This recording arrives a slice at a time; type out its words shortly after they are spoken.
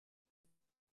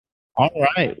All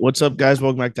right. What's up, guys?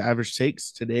 Welcome back to Average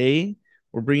Takes. Today,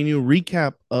 we're bringing you a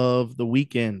recap of the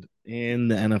weekend in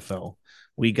the NFL.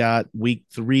 We got week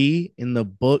three in the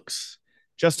books,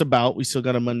 just about. We still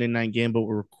got a Monday night game, but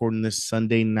we're recording this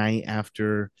Sunday night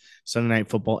after Sunday night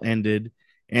football ended.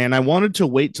 And I wanted to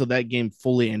wait till that game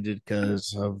fully ended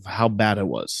because of how bad it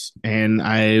was. And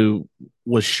I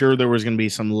was sure there was going to be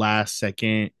some last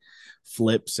second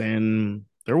flips, and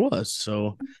there was.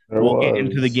 So, There we'll get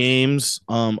into the was. games,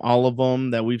 all of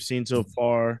them that we've seen so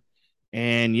far.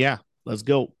 And yeah, let's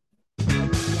go.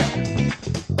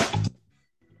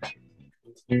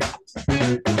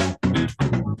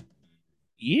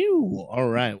 You all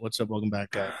right? What's up? Welcome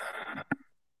back, guys.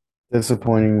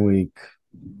 Disappointing week.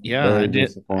 Yeah, I Very did. I didn't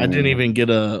disappointing. even get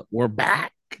a "we're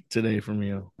back" today from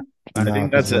you. I No,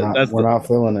 think because that's we're it. not That's we're the. not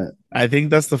feeling it. I think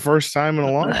that's the first time in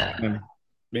a long time,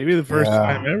 maybe the first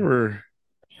time Yeah. ever.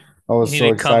 I You was need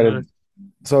to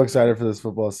so excited for this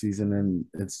football season, and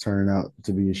it's turning out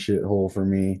to be a shithole for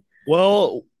me.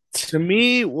 Well, to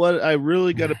me, what I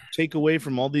really got to take away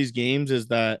from all these games is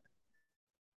that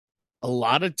a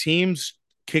lot of teams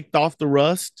kicked off the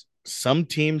rust. Some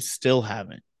teams still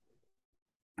haven't.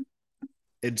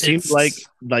 It seems it's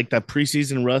like that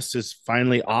preseason rust is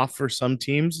finally off for some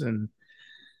teams, and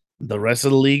the rest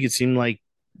of the league, it seemed like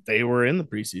they were in the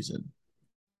preseason.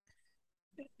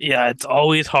 yeah, it's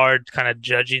always hard kind of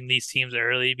judging these teams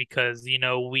early because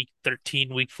week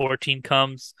 13, week 14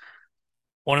 comes,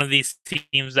 one of these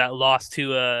teams that lost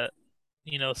to a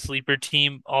sleeper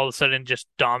team all of a sudden just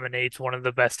dominates one of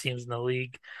the best teams in the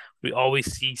league. We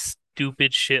always see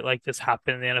stupid shit like this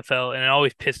happen in the NFL and it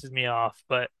always pisses me off,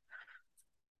 but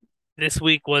this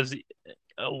week was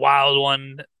a wild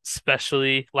one,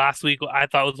 especially last week I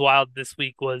thought was wild. This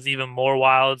week was even more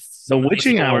wild. The Some of these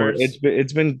witching hour, scores.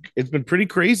 it's been pretty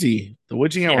crazy. The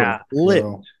witching hour Yeah. flipped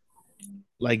Bro.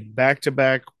 like back to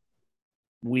back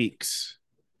weeks.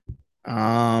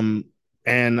 Um,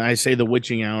 and I say the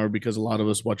witching hour because a lot of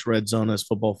us watch Red Zone as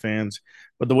football fans,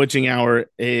 but the witching hour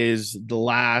is the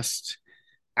last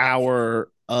hour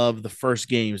of the first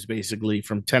games, basically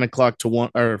from 10 o'clock to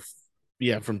one, or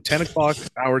yeah, from 10 o'clock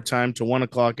our time to 1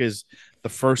 o'clock is the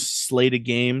first slate of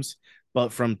games. But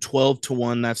from 12 to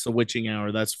 1, that's the witching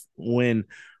hour. That's when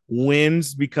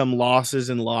wins become losses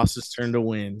and losses turn to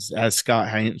wins, as Scott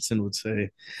Hansen would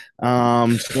say.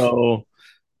 So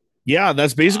yeah,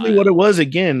 that's basically what it was.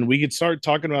 Again, we could start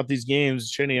talking about these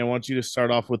games. Chenny, I want you to start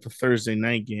off with the Thursday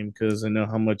night game because I know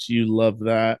how much you love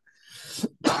that.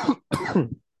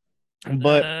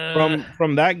 But Uh,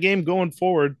 from that game going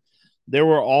forward, they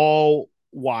were all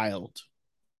wild.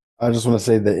 I just want to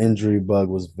say the injury bug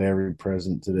was very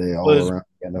present today all Was around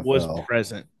the was NFL.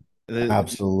 present. that's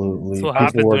Absolutely. what People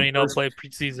happens when were you don't play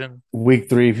preseason. week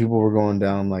three, people were going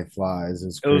down like flies.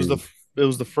 It's it was the crazy. it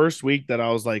was the first week that I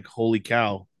was like, holy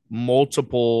cow!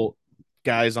 Multiple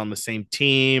guys on the same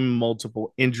team,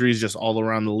 multiple injuries just all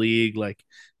around the league. Like,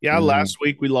 yeah, Mhm. last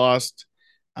week we lost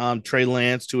Trey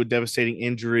Lance to a devastating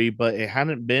injury, but it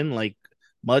hadn't been like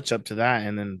much up to that.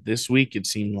 And then this week it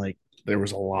seemed like there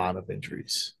was a lot of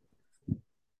injuries.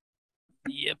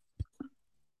 Yep.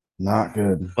 Not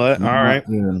good. But all right,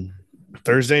 Not good.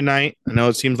 Thursday night. I know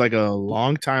it seems like a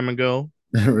long time ago.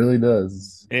 It really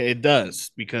does. It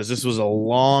does because this was a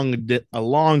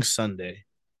long Sunday.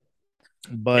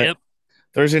 But Yep.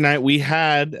 Thursday night we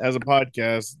had as a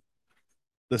podcast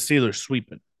the Steelers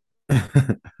sweeping.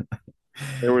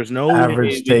 There was no way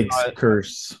Average we takes thought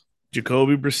curse.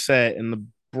 Jacoby Brissett and the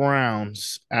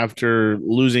Browns, after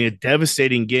losing a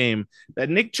devastating game that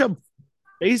Nick Chubb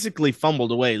basically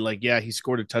fumbled away. Like, yeah, he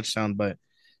scored a touchdown, but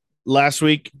last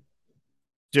week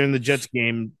during the Jets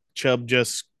game, Chubb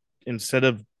just, instead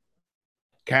of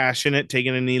cashing it,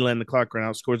 taking a knee, letting the clock run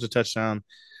out, scores a touchdown.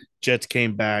 Jets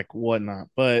came back, whatnot.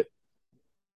 But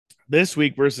this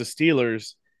week versus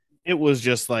Steelers, it was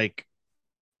just like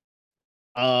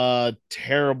a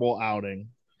terrible outing.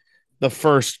 The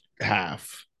first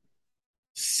half.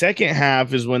 Second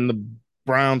half is when the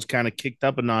Browns kind of kicked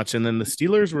up a notch, and then the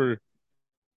Steelers were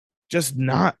just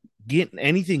not getting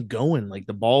anything going. Like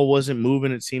the ball wasn't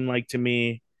moving, it seemed like to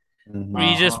me. We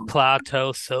Mhm. just Um,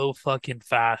 plateau so fucking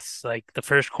fast. Like the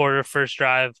first quarter, first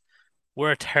drive,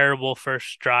 we're a terrible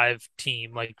first drive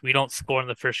team. Like we don't score in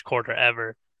the first quarter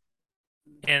ever.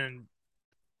 And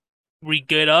we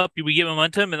get up, we get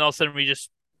momentum, and all of a sudden we just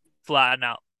flatten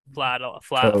out. Flat,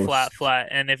 flat, flat, Toast. flat.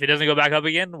 And if it doesn't go back up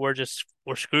again, we're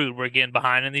screwed. We're getting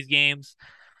behind in these games.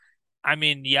 I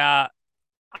mean, yeah,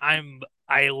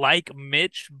 I like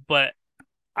Mitch, but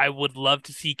I would love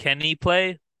to see Kenny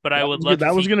play, but I would love to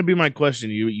that was see going to be my question.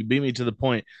 You beat me to the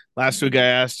point. Last week I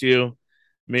asked you,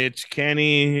 Mitch,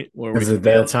 Kenny, where we Is it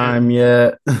that feeling time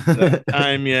yet? that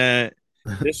time yet?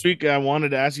 This week, I wanted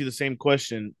to ask you the same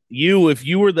question. You, if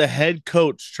you were the head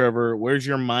coach, Trevor, where's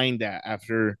your mind at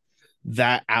after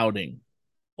that outing?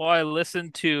 Well, I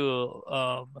listened to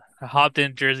I hopped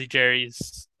in Jersey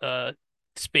Jerry's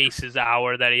Spaces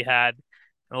hour that he had.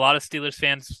 And a lot of Steelers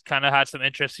fans kind of had some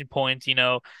interesting points.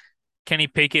 Kenny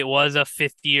Pickett was a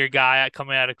fifth year guy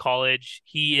coming out of college.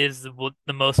 He is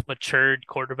the most matured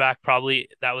quarterback probably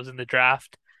that was in the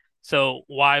draft. So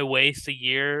why waste a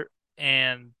year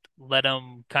and let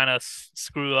him kind of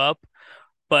screw up?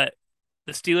 But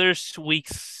the Steelers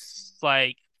weeks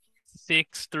like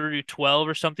 6 through 12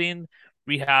 or something,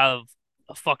 we have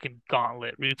a fucking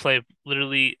gauntlet. We play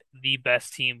literally the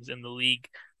best teams in the league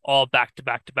all back to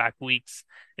back to back weeks.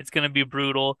 It's going to be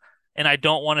brutal. And I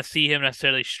don't want to see him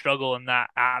necessarily struggle in that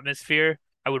atmosphere.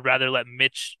 I would rather let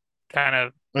Mitch kind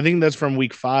of, I think that's from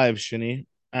week 5, Shinny.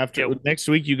 After yeah, next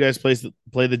week, you guys play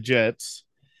the Jets,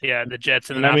 yeah, the Jets.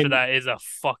 And and then I after mean that is a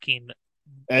fucking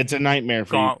it's a nightmare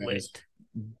for you guys. gauntlet.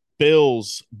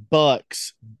 Bills,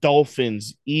 Bucks,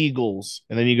 Dolphins, Eagles,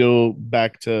 and then you go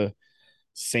back to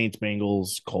Saints,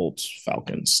 Bengals, Colts,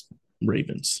 Falcons,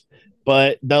 Ravens.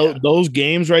 But Yeah. those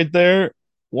games right there,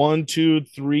 1, 2,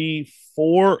 3,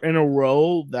 4 in a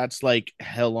row, that's like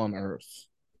hell on earth.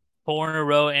 4 in a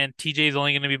row, and TJ is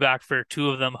only going to be back for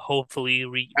two of them. Hopefully,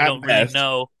 we At don't really best.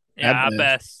 know. At Yeah, at best.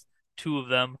 best, two of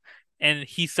them. And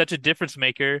he's such a difference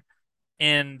maker.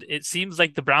 And it seems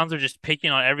like the Browns are just picking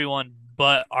on everyone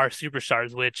but our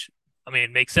superstars, which I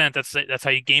mean makes sense. That's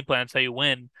how you game plan. That's how you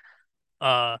win.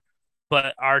 Uh,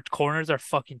 but our corners are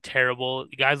fucking terrible.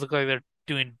 The guys look like they're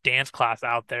doing dance class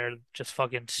out there, just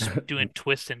fucking doing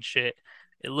twists and shit.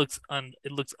 It looks Made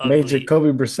ugly. Jacoby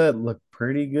Brissett look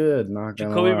pretty good, not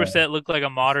gonna Jacoby lie. Brissett looked like a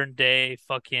modern day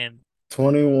fucking.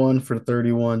 21 for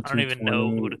 31, I don't even know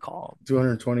who to call him.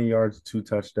 220 yards, two He looked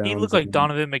touchdowns. like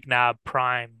Donovan McNabb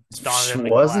prime. Donovan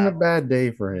Wasn't a McNabb. bad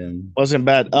day for him. Wasn't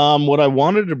bad. What I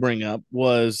wanted to bring up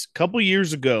was a couple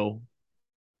years ago.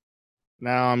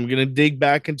 Now I'm gonna dig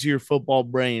back into your football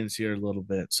brains here a little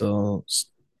bit. So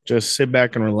just sit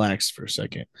back and relax for a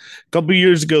second. A couple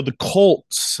years ago, the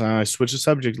Colts. I switched the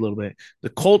subject a little bit. The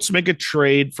Colts make a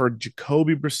trade for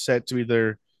Jacoby Brissett to be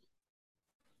their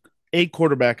a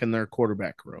quarterback in their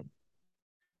quarterback room.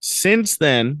 Since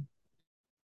then,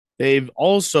 they've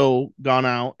also gone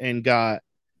out and got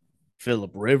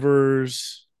Philip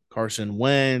Rivers, Carson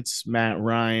Wentz, Matt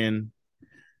Ryan.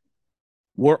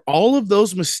 Were all of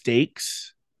those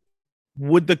mistakes?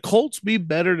 Would the Colts be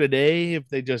better today if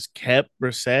they just kept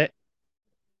Brissett?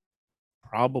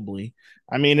 Probably.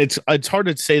 I mean, it's hard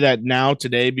to say that now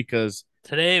today because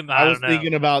Today, I I was don't know.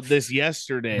 thinking about this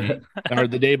yesterday or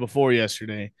the day before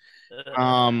yesterday. Uh,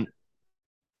 Um,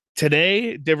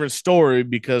 Today, different story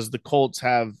because the Colts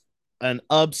have an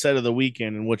upset of the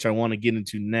weekend, in which I want to get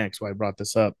into next. Why I brought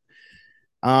this up.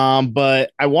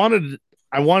 But I wanted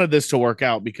this to work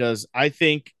out because I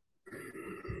think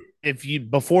if you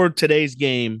before today's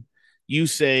game, you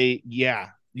say, yeah,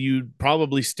 you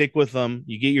probably stick with them.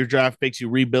 You get your draft picks, you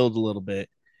rebuild a little bit.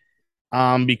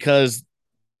 Because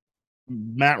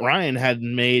Matt Ryan had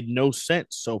made no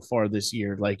sense so far this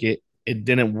year. Like it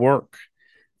didn't work.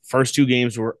 First two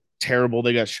games were terrible.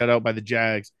 They got shut out by the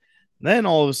Jags. Then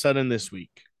all of a sudden this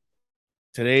week,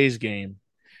 today's game,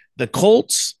 the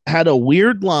Colts had a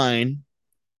weird line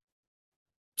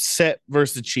set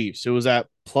versus the Chiefs. It was at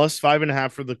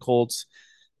 +5.5 for the Colts.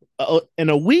 In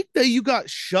a week that you got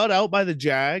shut out by the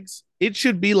Jags, it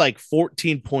should be like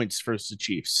 14 points versus the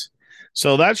Chiefs.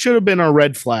 So that should have been a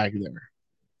red flag there.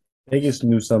 Vegas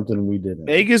knew something we didn't.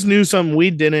 Vegas knew something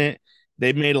we didn't.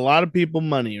 They made a lot of people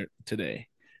money today.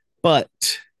 But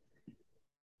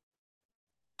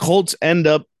Colts end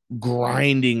up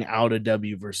grinding out a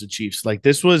W versus the Chiefs. Like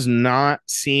this was not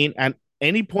seen at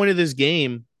any point of this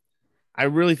game. I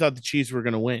really thought the Chiefs were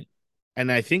going to win.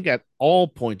 And I think at all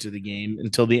points of the game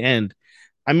until the end.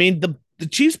 I mean, the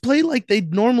Chiefs play like they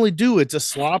normally do. It's a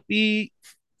sloppy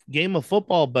game of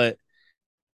football, but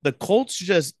the Colts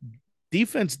just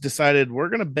defense decided we're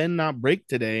going to bend not break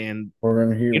today. And We're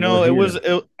gonna hear.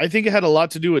 I think it had a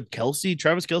lot to do with Kelsey.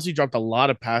 Travis Kelsey dropped a lot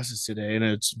of passes today, and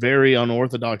it's very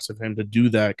unorthodox of him to do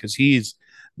that because he's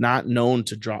not known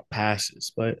to drop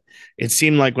passes. But it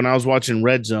seemed like when I was watching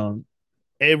Red Zone,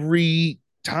 every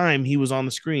time he was on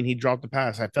the screen, he dropped a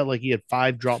pass. I felt like he had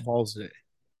 5 drop balls today.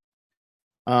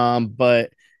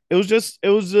 But it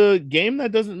was a game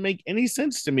that doesn't make any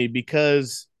sense to me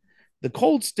because the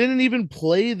Colts didn't even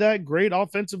play that great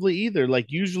offensively either. Like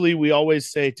usually we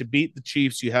always say to beat the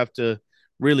Chiefs, you have to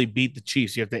really beat the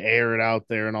Chiefs. You have to air it out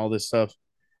there and all this stuff.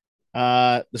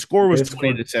 The score was They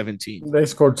 20 to scored 17. they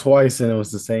scored twice and it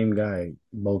was the same guy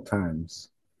both times.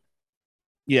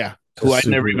 Yeah, who Just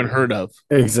I'd never super even heard of.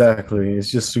 exactly.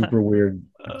 It's just super weird.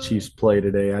 Uh, Chiefs play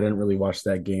today. I didn't really watch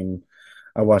that game.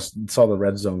 I saw the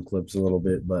red zone clips a little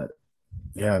bit, but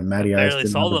yeah, I Matty Ice barely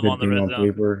didn't saw have a them good on the game red on zone.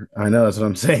 paper. I know that's what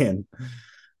I'm saying,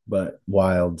 but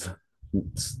wild.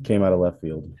 It came out of left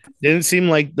field. Didn't seem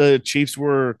like the Chiefs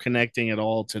were connecting at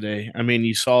all today. I mean,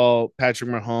 you saw Patrick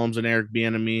Mahomes and Eric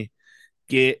Bieniemy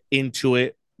get into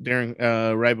it during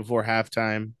right before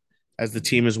halftime as the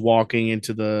team is walking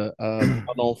into the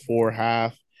tunnel for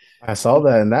half. I saw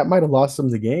that, and that might have lost him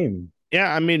the game.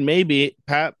 Yeah, I mean, maybe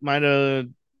Pat might have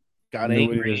He got knew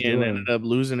what he angry was and ended doing. up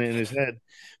losing it in his head.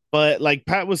 But like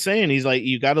Pat was saying, he's like,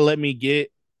 you got to let me get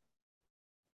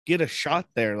a shot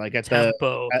there. Like at the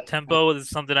Tempo is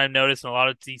something I've noticed in a lot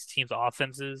of these teams'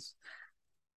 offenses.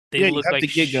 They yeah, you look have to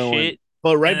like get going. shit,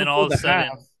 But and then all of a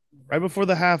sudden, right before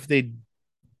the half, they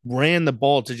ran the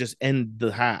ball to just end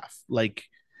the half. Like,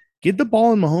 get the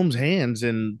ball in Mahomes' hands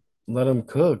and Let him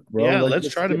cook, bro. yeah, Like let's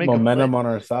let's try to get make a play. momentum on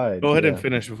our side. Go ahead and Yeah.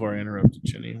 finish before I interrupted,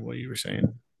 Chinny. What you were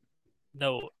saying?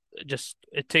 no, just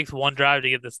it takes one drive to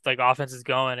get this like offenses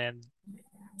going, and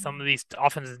some of these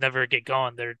offenses never get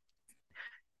going. They're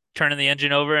turning the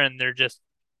engine over, and they're just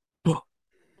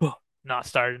not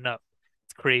starting up.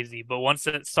 It's crazy. But once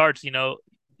it starts, you're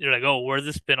like, oh, where's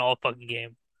this been all fucking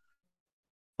game?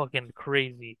 Fucking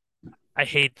crazy. I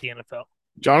hate the NFL.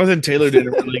 Jonathan Taylor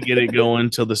didn't really get it going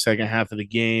until the second half of the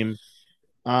game.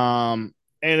 And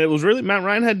it was really Matt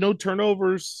Ryan had no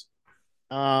turnovers.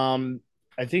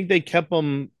 I think they kept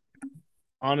him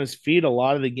on his feet a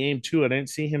lot of the game too. I didn't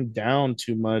see him down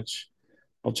too much.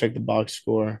 I'll check the box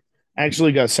score.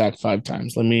 Actually got sacked 5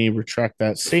 times. Let me retract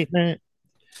that statement.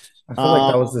 I feel like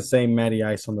Um, that was the same Matty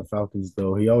Ice on the Falcons,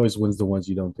 though. He always wins the ones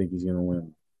you don't think he's gonna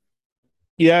win.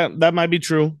 yeah, that might be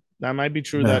true. That might be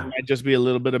true. That Yeah. might just be a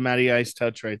little bit of Matty Ice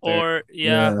touch right there. Or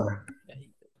yeah,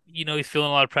 Yeah. he's feeling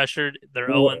a lot of pressure. They're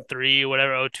 0 What? and 3,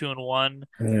 whatever, 0-2 and 1.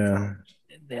 Yeah.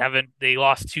 They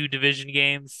lost 2 division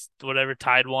games, whatever,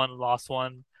 tied one, lost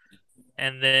one.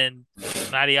 And then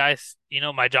Matty Ice,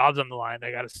 my job's on the line.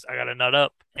 I gotta nut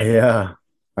up. And Yeah.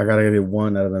 I gotta get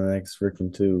one out of the next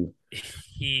freaking two.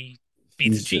 he beats the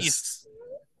He's just Chiefs.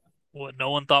 What no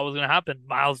one thought was gonna happen.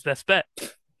 Miles' best bet.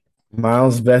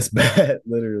 Miles' best bet,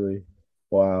 literally.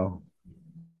 Wow.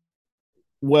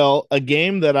 Well, a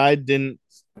game that I didn't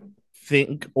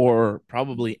think, or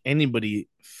probably anybody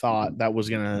thought that was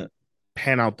going to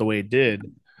pan out the way it did,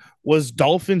 was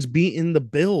Dolphins beating the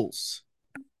Bills.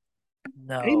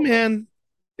 Hey, No. man,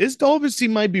 this Dolphins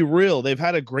team might be real. They've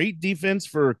had a great defense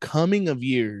for coming of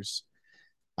years.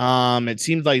 It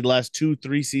seems like the last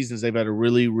 2-3 seasons they've had a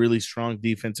really, really strong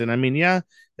defense. And I mean, yeah,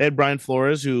 they had Brian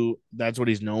Flores, who that's what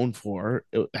he's known for,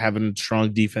 having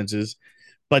strong defenses.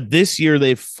 But this year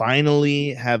they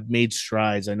finally have made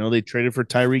strides. I know they traded for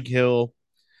Tyreek Hill,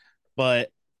 but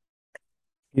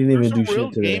He didn't there's even a do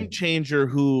real shit game today. changer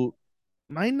who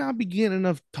might not be getting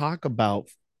enough talk about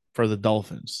for the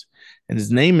Dolphins. And his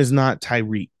name is not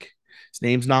Tyreek. His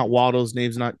name's not Waddle. His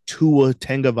name's not Tua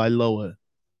Tagovailoa.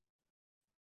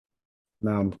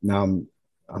 Now I'm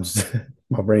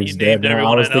my brain's You dead named now. I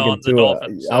everyone I was know thinking on the Tua.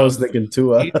 Dolphins, I so was thinking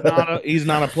Tua. He's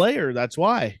not a player. That's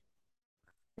why.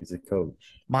 He's a coach.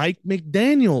 Mike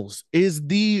McDaniels is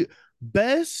the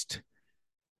best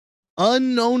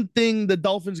unknown thing the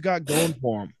Dolphins got going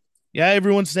for him. Yeah,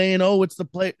 everyone's saying, "Oh, it's the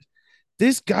play."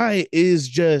 This guy is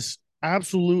just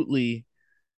absolutely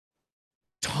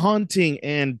taunting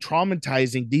and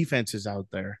traumatizing defenses out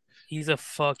there. he's a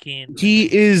fucking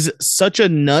He is such a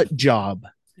nut job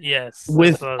yes.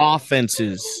 with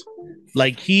offenses.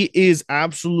 Like he is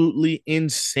absolutely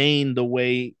insane the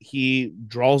way he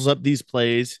draws up these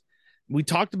plays. We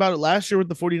talked about it last year with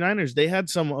the 49ers. They had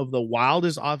some of the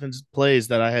wildest offensive plays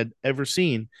that I had ever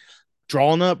seen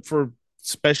drawn up for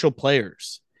special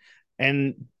players.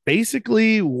 And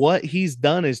basically what he's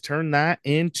done is turn that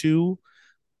into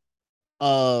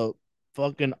a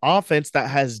fucking offense that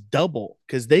has double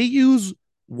because they use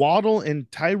Waddle and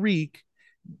Tyreek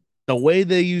the way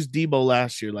they used Debo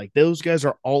last year. Like those guys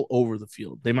are all over the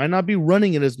field. They might not be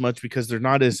running it as much because they're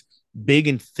not as big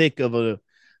and thick of a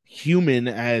human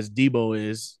as Debo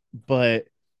is, but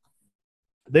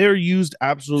they're used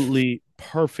absolutely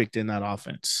perfect in that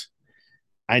offense.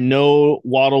 I know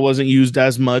Waddle wasn't used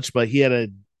as much, but he had a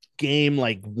game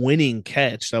like winning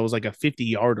catch that was like a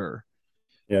 50-yarder.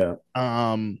 Yeah.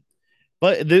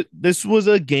 But this was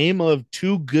a game of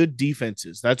two good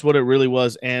defenses. That's what it really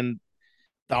was. And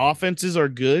the offenses are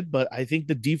good, but I think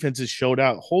the defenses showed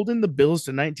out. Holding the Bills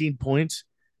to 19 points,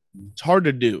 it's hard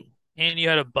to do. And you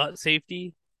had a butt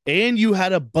safety. and you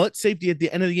had a butt safety at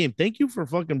the end of the game. Thank you for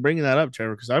fucking bringing that up,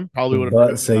 Trevor, because I probably The would have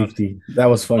butt forgotten about it. safety. That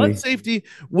was funny. Butt safety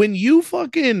when you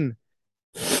fucking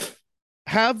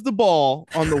have the ball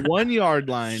on the 1 yard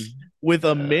line with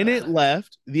a minute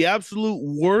left. The absolute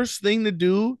worst thing to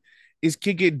do is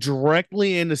kick it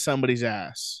directly into somebody's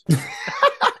ass.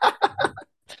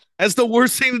 That's the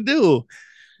worst thing to do.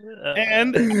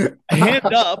 And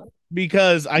hand up,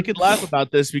 because I could laugh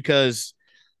about this because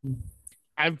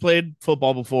I've played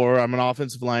football before. I'm an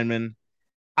offensive lineman.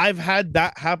 I've had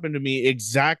that happen to me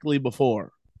exactly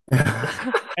before.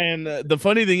 And the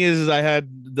funny thing is I had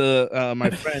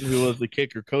my friend who was the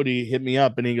kicker, Cody, hit me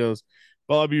up and he goes,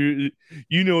 Bob, you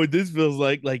know what this feels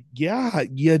like? Like, yeah,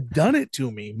 you done it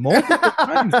to me multiple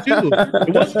times too.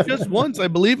 It wasn't just once. I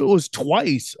believe it was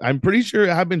twice. I'm pretty sure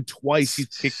it happened twice. He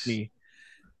kicked me.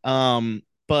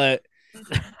 But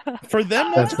for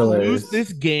them not to lose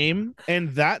this game and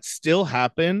that still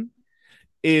happen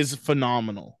is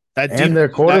phenomenal. And their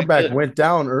quarterback went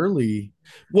down early.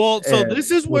 Well, so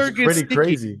this is where it gets pretty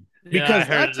crazy. Because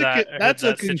that's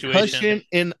a concussion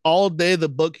in all day the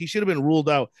book. He should have been ruled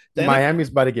out. Miami's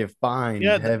about to get fined.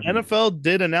 Yeah, the NFL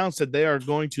did announce that they are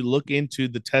going to look into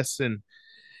the testing,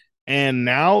 and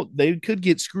now they could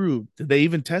get screwed. Did they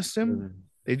even test him?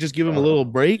 They just give him a little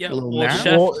break, a little nap.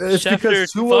 It's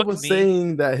because Tua was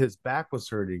saying that his back was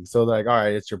hurting. So they're like, all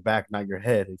right, it's your back, not your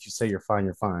head. If you say you're fine,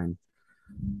 you're fine.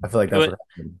 I feel like that's what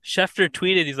happened. Schefter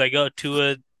tweeted, he's like, oh,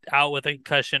 Tua out with a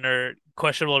concussion or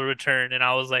questionable to return. And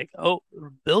I was like, oh,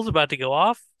 Bill's about to go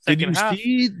off. Did you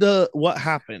see what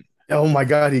happened? Oh my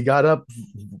God, he got up,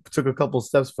 took a couple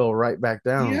steps, fell right back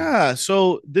down. Yeah,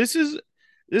 so this is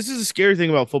a scary thing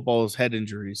about football is head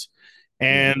injuries.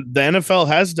 And the NFL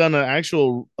has done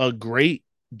a great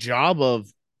job of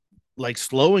like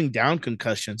slowing down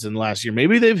concussions in the last year.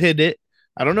 Maybe they've hit it.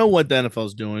 I don't know what the NFL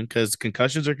is doing because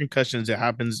concussions are concussions. It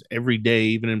happens every day,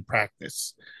 even in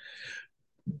practice.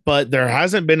 But there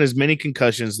hasn't been as many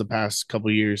concussions the past couple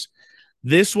of years.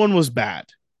 This one was bad.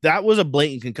 That was a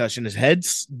blatant concussion. His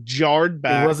head's jarred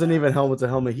back. It wasn't even helmet to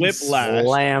helmet. He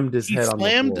slammed his head on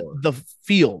the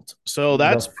field. So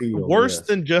that's worse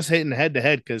than just hitting head to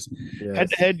head because head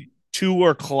to head, two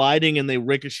are colliding and they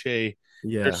ricochet.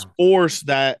 Yeah. There's force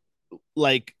that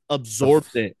like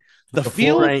absorbed it. The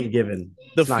field ain't given.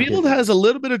 The field has a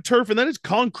little bit of turf and then it's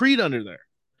concrete under there.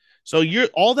 So you're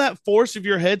all that force of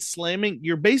your head slamming,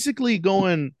 you're basically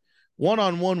going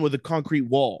one-on-one with a concrete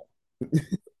wall.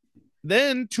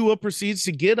 Then Tua proceeds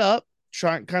to get up,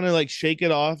 try kind of like shake it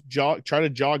off, try to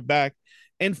jog back,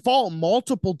 and fall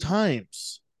multiple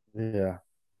times. Yeah.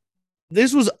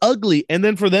 This was ugly. And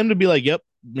then for them to be like, yep,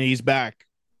 he's back.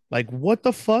 Like, what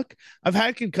the fuck? I've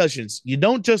had concussions. You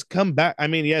don't just come back. I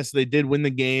mean, yes, they did win the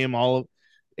game.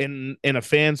 In a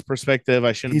fan's perspective,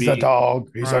 I shouldn't be. He's a dog.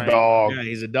 He's a dog. Yeah,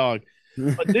 he's a dog.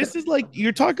 But this is like,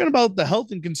 you're talking about the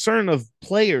health and concern of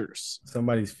players.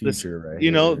 Somebody's future, right?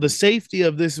 You know, the safety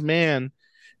of this man,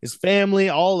 his family,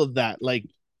 all of that. Like,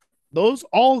 those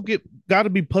all got to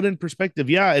be put in perspective.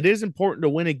 Yeah, it is important to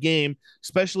win a game,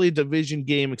 especially a division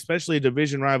game, especially a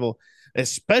division rival,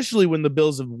 especially when the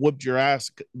Bills have whooped your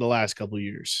ass the last couple of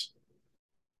years.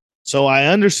 So I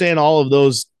understand all of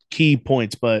those key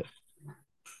points, but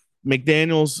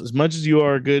McDaniels, as much as you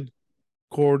are a good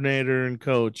coordinator and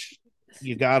coach,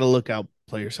 you got to look out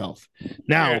players' health.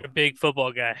 Now, you're a big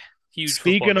football guy. Huge.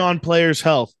 Speaking on players'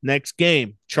 health, next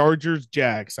game, Chargers,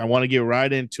 Jags. I want to get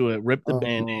right into it. Rip the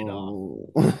Band-Aid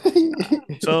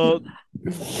off. So,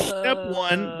 step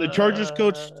one, the Chargers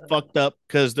coach fucked up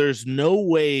because there's no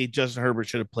way Justin Herbert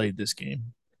should have played this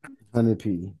game.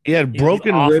 100p. He had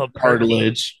broken rib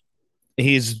cartilage.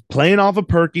 He's playing off a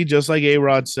Perky, just like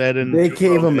A-Rod said. And they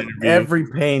gave him every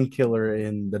painkiller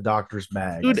in the doctor's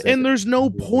bag. Dude, and there's no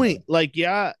point. Like,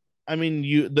 yeah, I mean,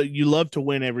 you love to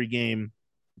win every game.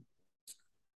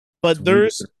 But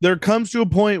there comes to a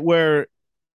point where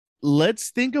let's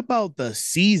think about the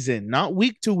season, not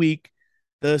week to week,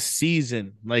 the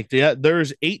season. Like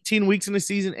there's 18 weeks in the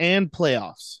season and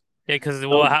playoffs. Yeah, because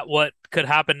what could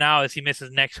happen now is he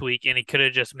misses next week, and he could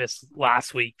have just missed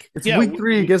last week. It's week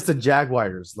 3 against the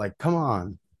Jaguars. Like, come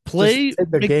on, play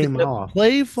the game off.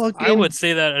 Play fucking. I would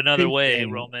say that another way,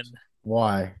 Roman.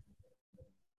 Why?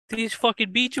 He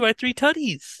fucking beat you by 3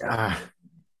 tutties.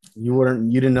 You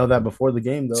didn't know that before the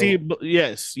game, though. See,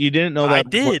 yes, you didn't know that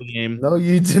before the game. No,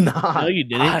 you did not. No, you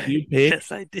didn't. You picked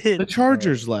yes, I did. The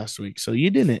Chargers last week, so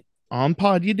you didn't. On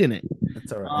pod, you didn't.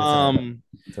 That's all right.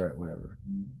 It's all right. Whatever.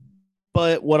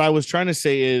 But what I was trying to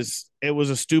say is it was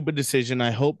a stupid decision.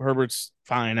 I hope Herbert's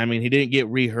fine. I mean, he didn't get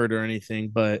re-hurt or anything,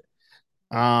 but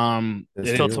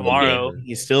still tomorrow.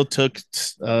 He still took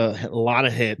a lot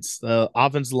of hits. The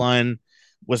offensive line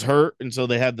was hurt, and so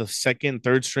they had the second,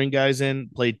 third string guys in,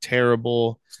 played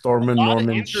terrible. Storman A lot of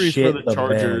Norman injuries for the shit the bed.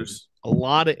 Chargers. A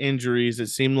lot of injuries. It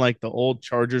seemed like the old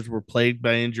Chargers were plagued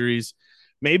by injuries.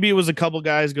 Maybe it was a couple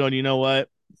guys going, you know what?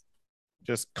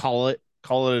 Just call it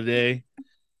a day.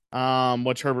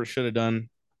 What Herbert should have done.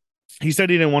 He said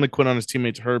he didn't want to quit on his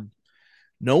teammates. Herb,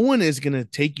 no one is going to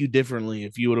take you differently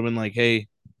if you would have been like, hey,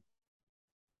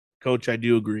 coach, I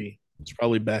do agree. It's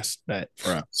probably best bet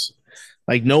for us.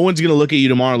 Like, no one's going to look at you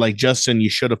tomorrow like, Justin, you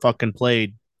should have fucking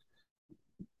played.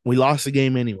 We lost the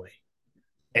game anyway.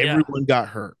 Everyone got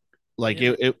hurt. Like,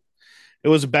 it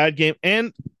was a bad game.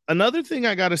 And another thing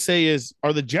I got to say is,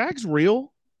 are the Jags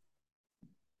real?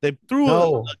 They threw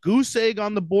a goose egg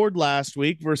on the board last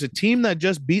week versus a team that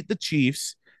just beat the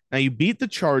Chiefs. Now you beat the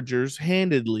Chargers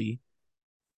handedly.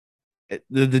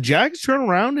 The Jags turn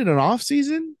around in an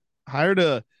offseason, hired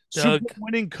a Super Bowl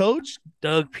winning coach,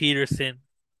 Doug Peterson.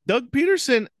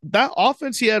 That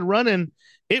offense he had running,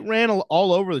 it ran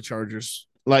all over the Chargers.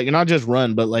 Like, not just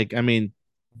run, but like, I mean,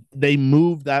 they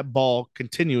moved that ball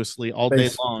continuously all day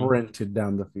long. Sprinted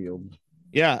down the field.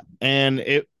 Yeah, and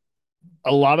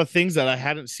a lot of things that I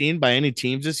hadn't seen by any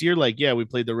teams this year. Like, yeah, we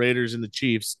played the Raiders and the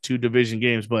Chiefs, 2 division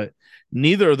games, but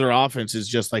neither of their offenses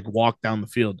just like walked down the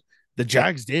field. The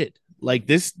Jags did. Like,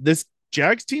 this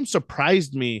Jags team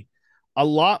surprised me a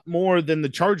lot more than the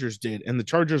Chargers did. And the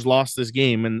Chargers lost this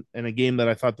game in a game that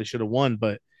I thought they should have won.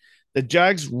 But the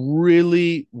Jags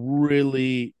really,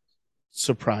 really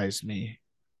surprised me.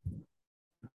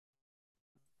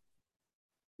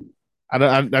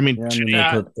 I mean,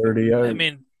 put 30 I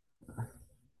mean,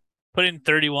 putting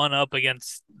 31 up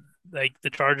against like the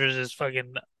Chargers is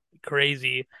fucking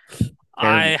crazy.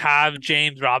 I have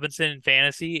James Robinson in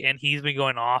fantasy, and he's been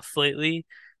going off lately.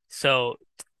 So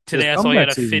today I saw he had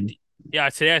a 50. Yeah,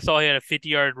 today I saw he had a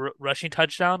 50-yard rushing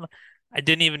touchdown. I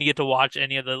didn't even get to watch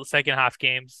any of the second half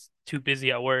games. Too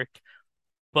busy at work.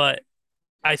 But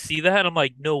I see that, and I'm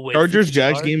like, no way. Chargers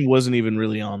Jags game wasn't even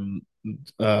really on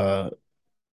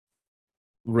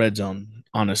red zone,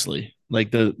 honestly.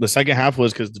 Like the second half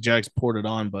was because the Jags poured it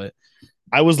on, but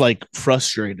I was like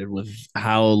frustrated with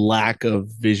how lack of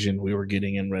vision we were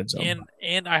getting in red zone.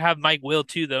 And I have Mike Will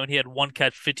too, though, and he had one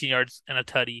catch, 15 yards, and a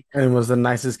tutty. And it was the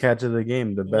nicest catch of the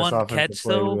game. The best one catch,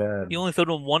 though. He only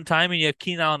threw him one time, and you have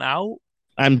Keenan Allen out.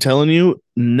 I'm telling you,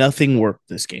 nothing worked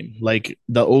this game. Like,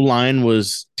 the O-line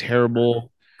was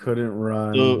terrible. Couldn't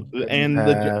run.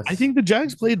 I think the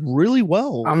Jags played really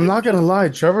well. I'm not going to lie.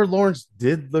 Trevor Lawrence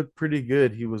did look pretty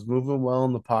good. He was moving well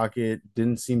in the pocket.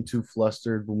 Didn't seem too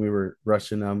flustered when we were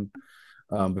rushing him.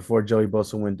 Before Joey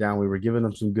Bosa went down, we were giving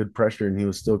him some good pressure, and he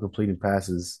was still completing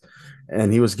passes.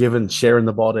 And he was sharing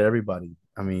the ball to everybody.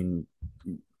 I mean,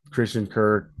 Christian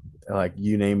Kirk, like,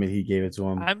 you name it, he gave it to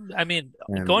him.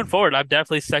 Going forward, I'm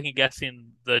definitely second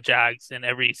guessing the Jags in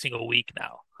every single week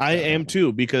now. I am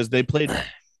too, because they played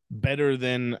better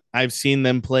than I've seen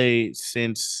them play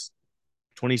since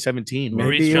 2017.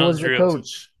 Maybe it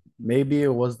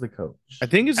was the coach. I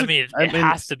think it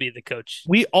has to be the coach.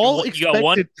 We all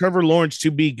expected Trevor Lawrence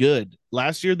to be good.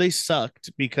 Last year they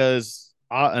sucked because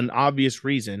an obvious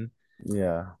reason.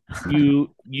 Yeah. You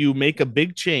make a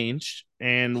big change,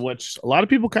 and which a lot of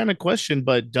people kind of question,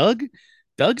 but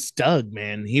Doug's Doug,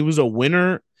 man. He was a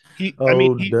winner. He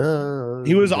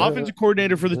was offensive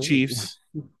coordinator for the Chiefs.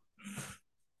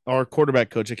 Or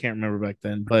quarterback coach, I can't remember back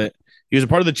then, but he was a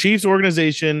part of the Chiefs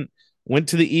organization, went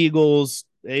to the Eagles.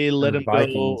 They let him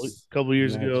go a couple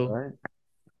years ago. Right.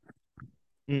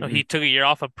 No, he took a year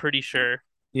off, I'm pretty sure.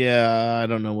 Yeah, I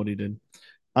don't know what he did.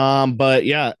 But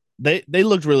yeah, they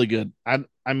looked really good.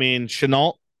 I mean,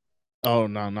 Chenault. Oh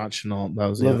no, not Chenault. That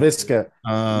was Laviska.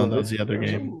 That was the other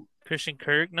game. Christian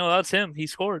Kirk. No, that's him. He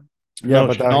scored. Yeah,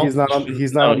 but he's not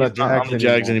on the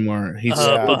Jags anymore. He's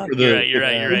for you're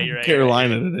right.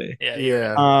 Carolina today.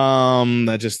 Yeah.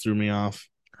 That just threw me off.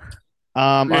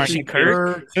 Christian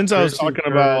Kirk. Since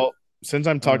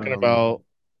I'm talking about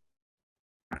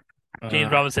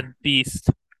James Robinson,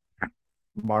 beast.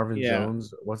 Marvin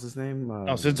Jones, what's his name?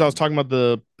 Since I was talking about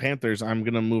the Panthers, I'm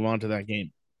gonna move on to that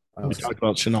game. We talked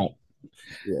about Chenault.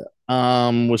 Yeah.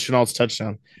 With Chenault's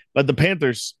touchdown, but the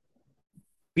Panthers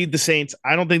beat the Saints.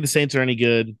 I don't think the Saints are any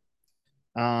good.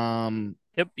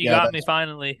 Yep, you got me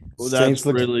finally. Saints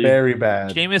look very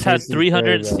bad. Jameis had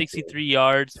 363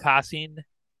 yards passing,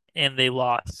 and they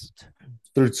lost.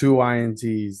 Through 2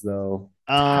 INTs, though.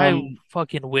 I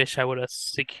fucking wish I would have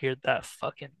secured that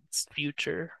fucking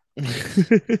future.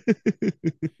 Mr.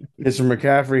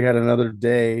 McCaffrey had another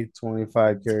day,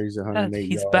 25 carries, 108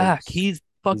 He's yards. back. He's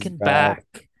fucking back.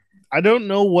 I don't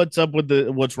know what's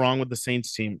wrong with the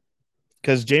Saints team,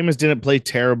 because Jameis didn't play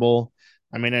terrible.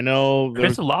 I mean, I know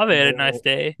Chris Olave had a nice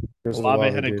day. Chris Olave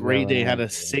Olave had a did great day, had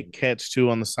nice a sick catch too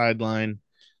on the sideline.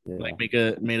 day. Like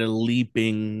made a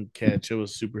leaping catch. It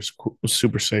was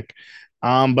super sick.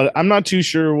 But I'm not too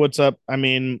sure what's up. I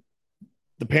mean,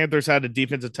 the Panthers had a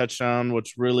defensive touchdown,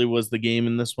 which really was the game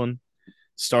in this one.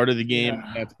 Started the game.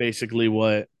 Yeah. That's basically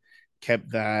what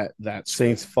kept that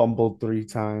Saints fumbled 3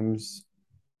 times.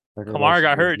 Kamara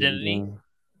got hurt, didn't he?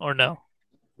 Or no?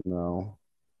 No.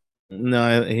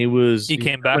 No, He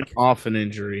came back. coming off an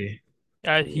injury.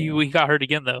 He got hurt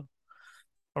again though,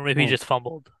 or maybe he Oh. just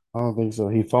fumbled. I don't think so.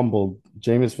 He fumbled.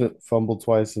 Jameis fumbled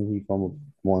twice and he fumbled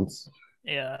once.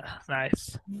 Yeah,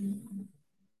 nice.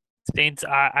 Saints.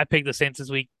 I picked the Saints this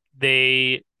week.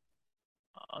 They're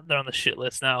on the shit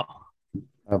list now.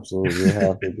 Absolutely. It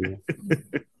have to be.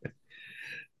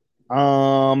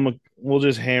 We'll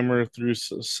just hammer through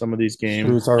some of these Should we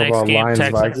games. talk Next about game, Lions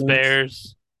Texans Vikings?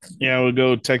 Bears. Yeah, we'll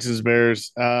go Texans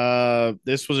Bears.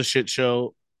 This was a shit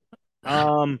show.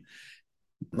 Not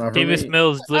for Davis me.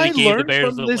 Mills literally gave the learned Bears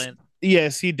from the this. win.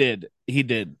 Yes, he did. He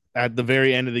did at the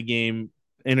very end of the game.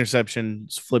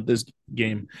 Interceptions flipped this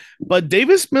game, but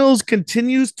Davis Mills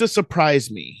continues to surprise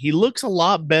me. He looks a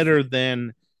lot better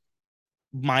than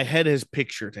my head has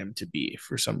pictured him to be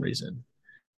for some reason.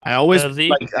 I always Does he?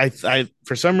 like I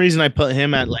for some reason I put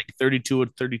him at like 32 or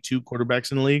 32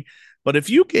 quarterbacks in the league. But if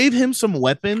you gave him some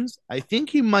weapons, I think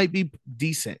he might be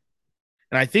decent.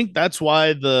 And I think that's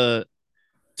why the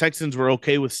Texans were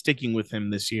okay with sticking with him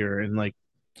this year. And like,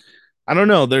 I don't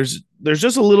know, there's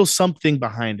just a little something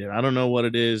behind it. I don't know what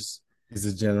it is. He's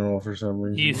a general for some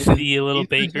Do you reason. see a little He's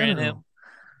the Baker in him? general.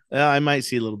 I might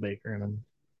see a little Baker in him.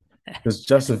 Because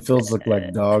Justin Fields looked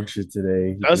like dog shit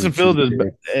today. Justin Fields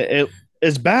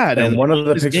is bad. And one of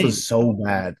the his picks game. was so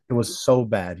bad. It was so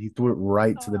bad. He threw it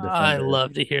right to the defender. I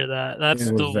love to hear that. That's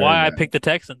It was very why I bad. picked the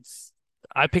Texans.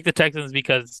 I picked the Texans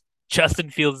because Justin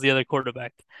Fields is the other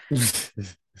quarterback,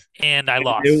 and I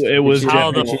lost. It was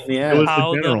How general. the It was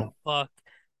how the the general. fuck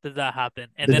did that happen?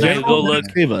 And The then I general go General look.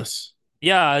 didn't save us.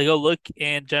 Yeah, I go look,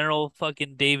 and General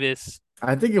fucking Davis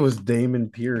I think it was Damon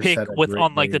Pierce pick had a with great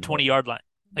on like the game. 20-yard line.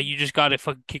 Like you just got to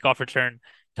fucking kickoff return,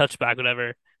 touchback,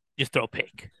 whatever. Just throw a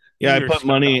pick. Yeah, I You're put screwed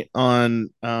money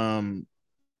on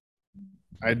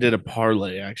I did a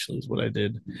parlay actually is what I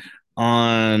did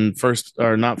on first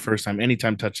or not first time,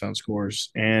 anytime touchdown scores,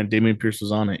 and Damian Pierce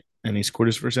was on it and he scored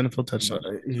his first NFL touchdown.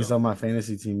 He's on my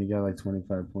fantasy team. He got like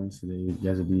 25 points today. You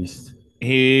guys a beast.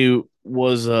 He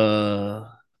was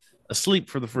asleep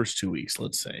for the first 2 weeks,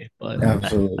 let's say. But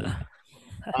Absolutely.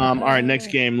 all right, next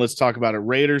game, let's talk about it.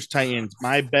 Raiders Titans.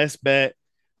 My best bet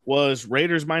was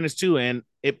Raiders -2 and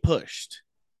it pushed.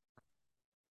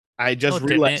 I just No, it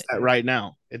realized didn't. that right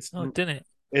now. No, it didn't.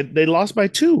 They lost by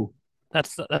 2.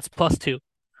 That's +2.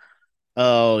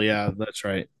 Oh yeah, that's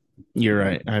right. You're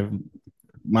right.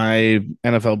 My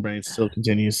NFL brain still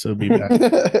continues to be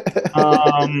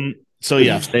bad. So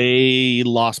yeah, they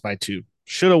lost by 2.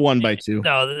 Should have won by 2.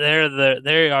 No, they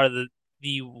are the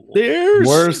They're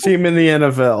Worst team in the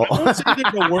NFL. I won't say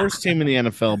they're the worst team in the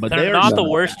NFL, but They're they're not the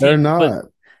worst team. They're but not.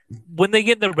 when they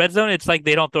get in the red zone, it's like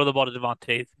they don't throw the ball to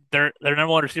Devontae. Their number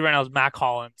one receiver right now is Mac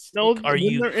Hollins. No, Are when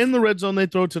you? they're in the red zone, they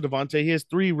throw to Devontae. He has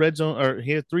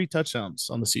 3 touchdowns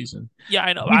on the season. Yeah,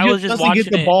 I know. He I was just doesn't watching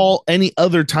get the it. ball any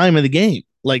other time of the game.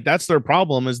 Like that's their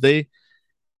problem is they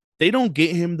don't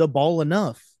get him the ball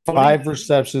enough. 5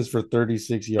 receptions for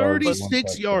 36 yards.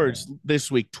 36 yards this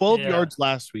week, 12 Yeah. yards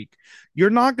last week. You're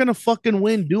not going to fucking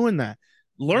win doing that.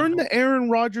 Learn the Aaron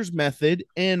Rodgers method,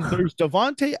 and there's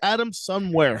Devontae Adams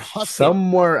somewhere. Huck it.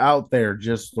 Somewhere out there,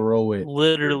 just throw it.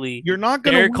 Literally, You're not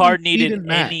going to Derek win Carr with needed Eden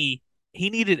Mack. he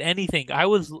needed anything. I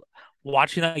was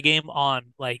watching that game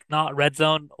on like not red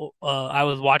zone. I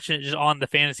was watching it just on the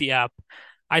fantasy app.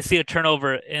 I see a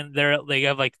turnover and they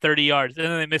have like 30 yards, and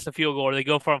then they miss a field goal or they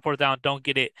go for on 4th down, don't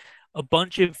get it. A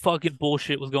bunch of fucking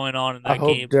bullshit was going on in I that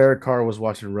hope game. Derek Carr was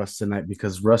watching Russ tonight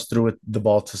because Russ threw the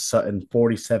ball to Sutton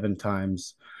 47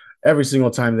 times. Every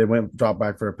single time they dropped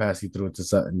back for a pass, he threw it to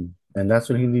Sutton. And that's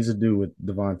what he needs to do with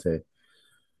Devontae.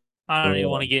 I don't even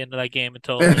want to get into that game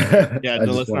until Yeah,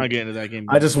 let's not get into that game.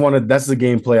 That's the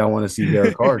gameplay I want to see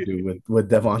Derek Carr do with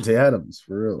Devontae Adams,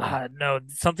 for real. no,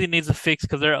 something needs to fix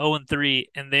because they're 0-3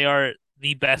 and they are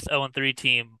the best 0-3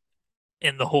 team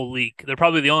in the whole league. They're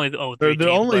probably the only 0-3 They're team. the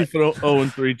only but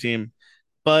 0-3 team,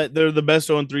 but they're the best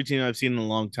 0-3 team I've seen in a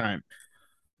long time.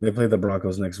 They play the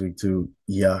Broncos next week, too.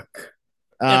 Yuck.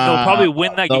 and they'll probably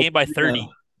win that they'll- game by 30.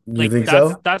 You Like think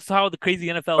so? that's how the crazy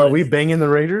NFL Are is. we banging the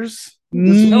Raiders?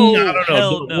 No, I don't know.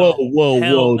 hell Whoa, no. whoa,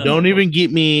 Hell whoa! no. Don't even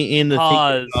get me into thinking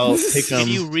Pause. about pick Can 'em.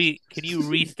 you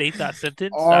restate that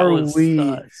sentence? That Are was we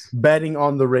sus. betting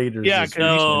on the Raiders? Yeah, this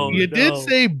because No, you did no.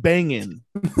 say banging.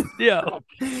 Yeah.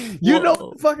 You know Whoa.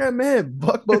 what the fuck I meant.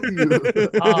 Fuck both of you.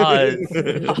 Pause.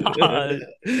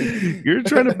 You're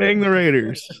trying to bang the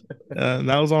Raiders.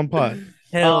 That was on pod.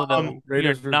 Hell no. We are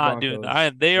Raiders versus not doing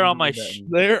Broncos. that. They are on my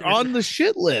They're on the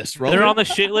shit list, they're Roman. on the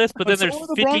shit list, but then But so there's are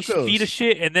the 50 feet Broncos. of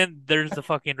shit, and then there's the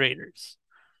fucking Raiders.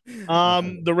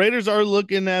 The Raiders are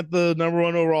looking at the number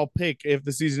 1 overall pick if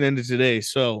the season ended today.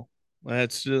 So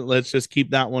let's just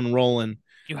keep that one rolling.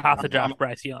 You have to draft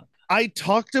Bryce Young. I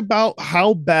talked about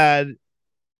how bad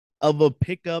of a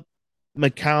pickup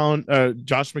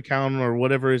Josh McCown or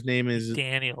whatever his name is,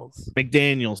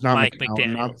 McDaniels, not Mike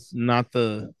McCown, not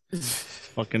the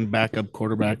fucking backup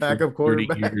quarterback. Backup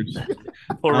quarterback. 30 years.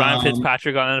 For Ryan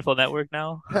Fitzpatrick on NFL Network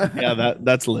now. Yeah,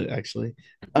 that's lit actually.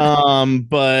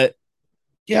 But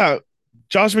yeah,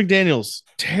 Josh McDaniels,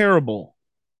 terrible.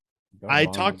 I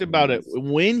talked about it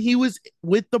when he was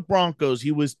with the Broncos.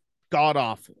 He was god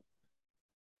awful.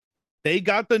 They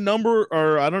got the number,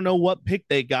 or I don't know what pick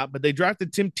they got, but they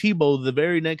drafted Tim Tebow the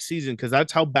very next season because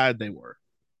that's how bad they were.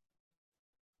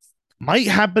 Might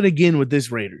happen again with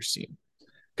this Raiders team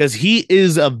because he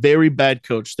is a very bad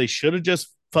coach. They should have just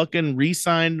fucking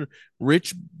re-signed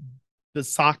Rich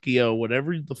Bisaccia,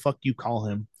 whatever the fuck you call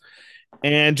him,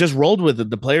 and just rolled with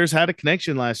it. The players had a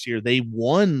connection last year. They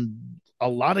won a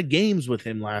lot of games with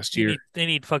him last year. They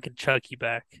need fucking Chucky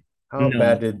back. How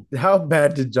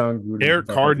bad did John Gruden? Derek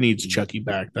Carr needs Chucky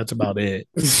back. That's about it.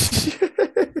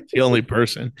 The only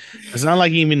person. It's not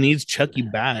like he even needs Chucky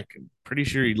back. I'm pretty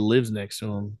sure he lives next to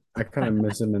him. I kind of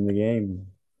miss him in the game.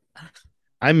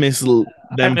 I miss them.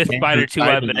 I miss Spider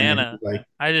 2-Eye Banana.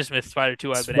 I just miss Spider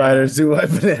 2-Eye Banana. Spider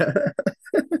 2-Eye Banana.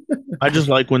 I just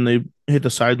like when they hit the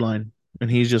sideline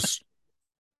and he's just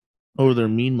over there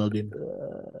mean mugging.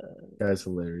 Guy's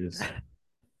hilarious.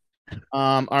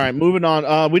 All right, moving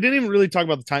on. We didn't even really talk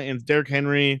about the Titans. Derrick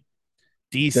Henry,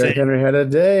 decent. Derrick Henry had a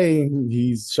day.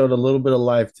 He showed a little bit of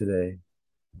life today,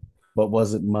 but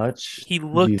was it much? He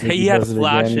had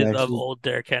flashes of old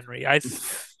Derrick Henry.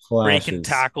 Breaking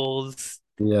tackles.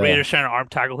 Yeah. Raiders trying to arm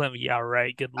tackle him. Yeah,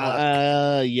 right. Good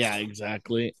luck. Yeah,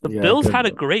 exactly. The Bills had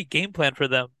a great game plan for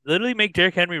them. Literally make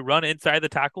Derrick Henry run inside the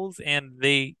tackles, and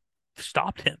they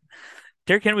stopped him.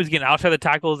 Derrick Henry was getting outside the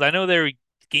tackles. I know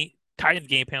Titans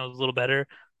game plan was a little better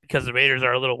because the Raiders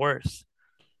are a little worse.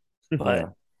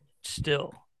 But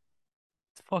still,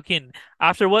 fucking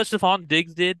after what Stephon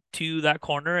Diggs did to that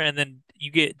corner, and then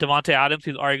you get Davante Adams,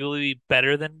 who's arguably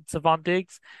better than Stephon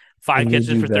Diggs, 5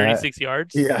 catches for 36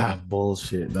 yards. Yeah,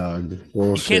 bullshit, dog.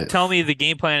 Bullshit. You can't tell me the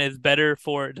game plan is better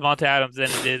for Davante Adams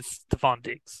than it is Stephon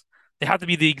Diggs. They have to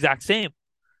be the exact same.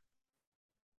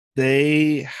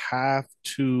 They have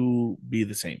to be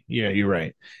the same. Yeah, you're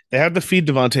right. They have to feed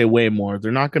Devontae way more.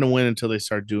 They're not going to win until they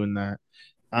start doing that.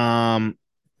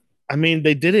 I mean,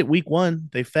 they did it week 1.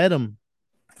 They fed him.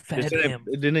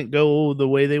 It didn't go the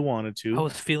way they wanted to. I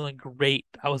was feeling great.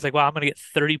 I was like, wow, I'm going to get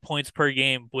 30 points per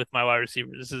game with my wide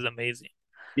receivers. This is amazing.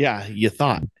 Yeah, you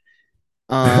thought.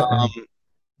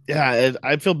 Yeah,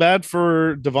 I feel bad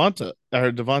for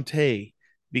Devontae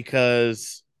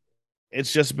because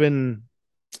it's just been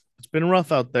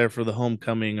rough out there for the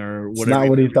homecoming or whatever. It's not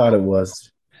what he thought it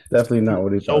was. Definitely not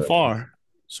what he thought.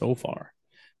 So far.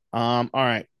 All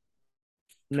right.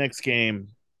 Next game.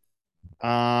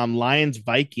 Lions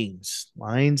Vikings.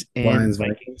 Lions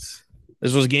Vikings.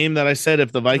 This was a game that I said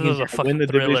if the Vikings win the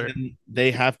division,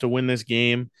 they have to win this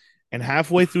game. And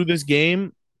halfway through this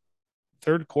game,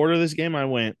 third quarter of this game, I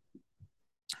went,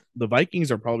 the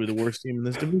Vikings are probably the worst team in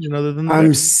this division other than the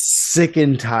I'm sick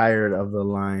and tired of the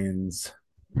Lions.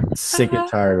 Sick and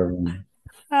tired of them.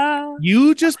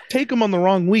 You just take them on the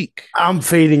wrong week. I'm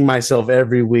fading myself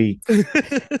every week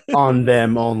on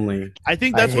them only. I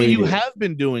think that's what you have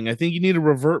been doing. I think you need to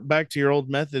revert back to your old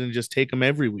method and just take them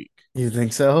every week. You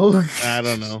think so? I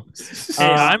don't know.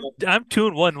 Hey, I'm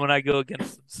 2-1 when I go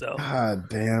against them. So God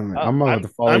damn it! I'm going to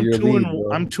follow your lead.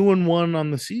 I'm 2-1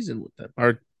 on the season with them.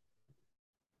 Or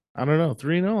I don't know,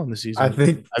 3-0 on the season. I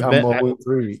think I'm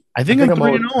 0-3. I think I'm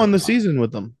 3-0 on the season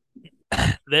with them.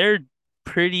 They're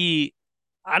pretty.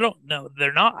 I don't know.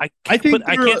 They're not. I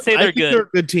can't say they're good. They're a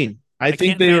good team. I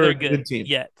think they are a good team.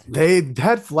 Yet they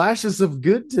had flashes of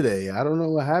good today. I don't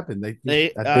know what happened. I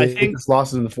think just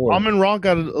lost in the fourth. Amon-Ra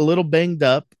got a little banged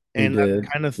up, and that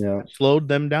kind of slowed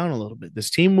them down a little bit. This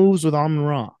team moves with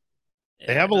Amon-Ra.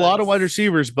 They have a lot of wide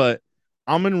receivers, but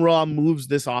Amon-Ra moves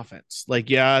this offense. Like,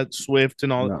 Swift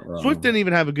and all. Swift didn't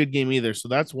even have a good game either. So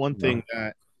that's one thing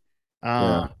that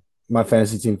My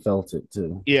fantasy team felt it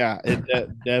too. Yeah,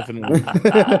 definitely.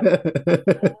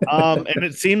 And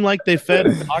it seemed like they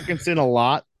fed Hawkinson a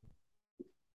lot.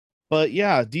 But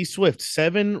yeah, D Swift,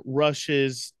 7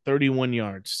 rushes, 31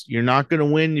 yards. You're not going to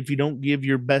win if you don't give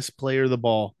your best player the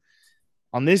ball.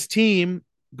 On this team,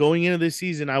 going into this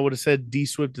season, I would have said D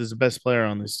Swift is the best player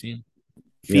on this team.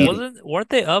 Yeah. Weren't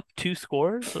they up 2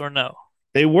 scores or no?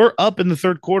 They were up in the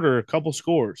third quarter, a couple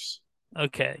scores.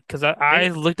 Okay, because I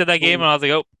looked at that game and I was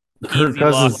like, oh, Kirk easy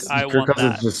lock. Cousins, I Kirk won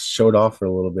Cousins that. just showed off for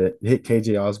a little bit. Hit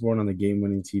KJ Osborne on the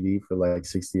game-winning TD for like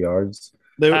 60 yards.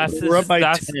 They were up by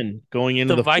That's 10 going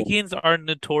into the the fourth. Vikings are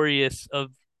notorious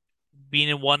of being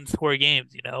in one score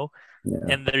games, Yeah.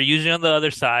 and they're usually on the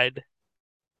other side.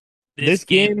 This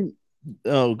game,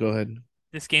 oh, go ahead.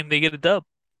 This game, they get a dub.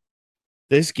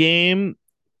 This game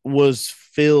was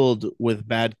filled with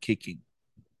bad kicking.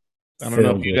 I don't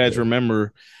know if you guys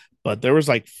remember, but there was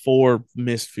like 4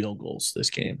 missed field goals this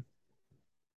game.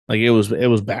 Like it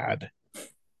was bad.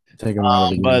 Take them out of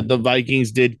the game. But the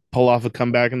Vikings did pull off a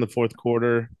comeback in the fourth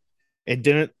quarter. It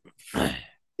didn't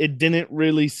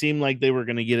really seem like they were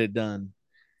going to get it done.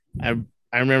 I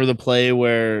remember the play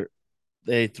where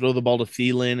they throw the ball to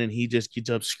Thielen and he just gets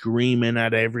up screaming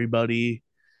at everybody.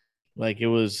 Like it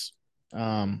was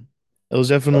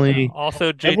definitely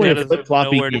also Jay definitely Jetta's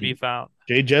nowhere to be found.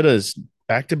 Jay Jetta's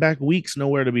back-to-back weeks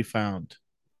nowhere to be found.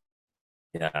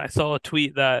 Yeah, I saw a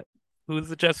tweet that who's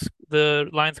the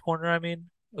Lions corner,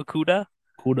 Okudah?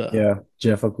 Okudah. Yeah,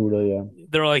 Jeff Okudah, yeah.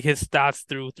 They're like his stats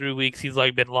through 3 weeks, he's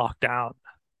like been locked down.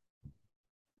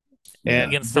 And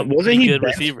against some wasn't he good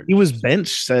benched? receivers. He was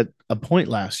benched at a point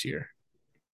last year.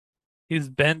 He was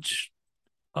benched.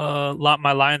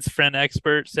 My Lions friend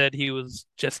expert said he was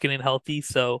just getting healthy,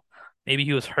 so maybe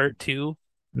he was hurt too.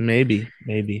 Maybe.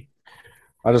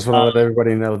 I just want to let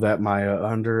everybody know that my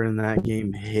under in that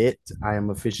game hit. I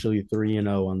am officially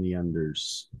 3-0 on the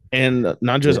unders. And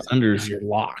not just unders, your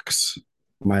locks.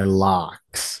 My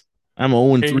locks. I'm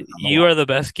 0-3. You are the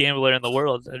best gambler in the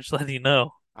world. I'm just letting you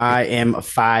know. I am on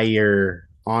fire.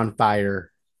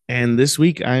 And this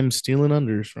week I'm stealing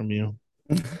unders from you.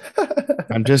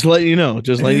 I'm just letting you know.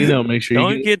 Make sure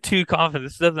don't get too confident.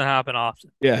 This doesn't happen often.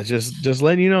 Yeah, just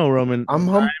letting you know, Roman. I'm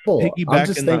humble. I'm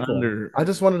just thankful. I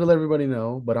just wanted to let everybody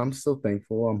know, but I'm still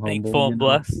thankful. I'm thankful and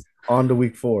blessed. On to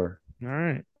week 4. All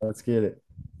right, let's get it.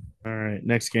 All right,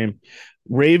 next game,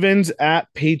 Ravens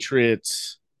at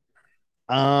Patriots.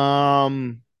 Lamar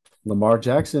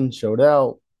Jackson showed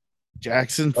out.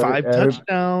 Jackson 5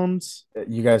 touchdowns.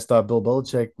 You guys thought Bill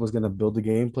Belichick was going to build a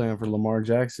game plan for Lamar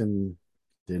Jackson.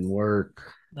 Didn't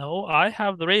work. No, I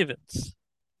have the Ravens.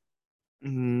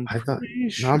 I'm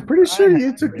pretty sure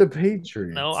you took the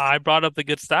Patriots. No, I brought up the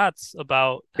good stats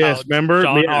about remember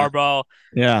John Harbaugh.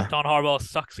 Yeah, John Harbaugh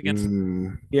sucks against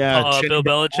Bill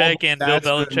Belichick, and Bill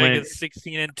Belichick is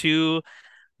 16-2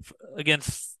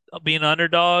 against being an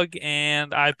underdog,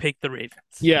 and I picked the Ravens.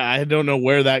 Yeah, I don't know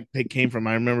where that pick came from.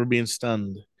 I remember being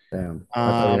stunned. Damn, I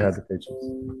thought you had the Patriots.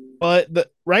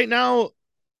 But right now,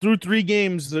 through 3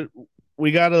 games,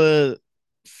 we gotta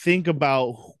think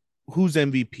about who's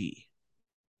MVP.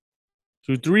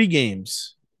 Through 3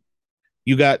 games,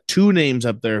 you got 2 names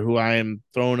up there who I am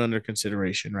throwing under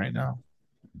consideration right now.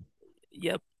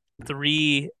 Yep,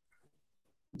 3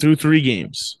 through 3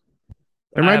 games.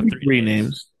 There might be 3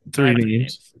 names. 3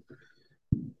 names.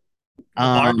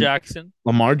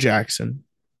 Lamar Jackson.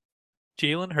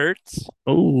 Jalen Hurts.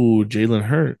 Oh, Jalen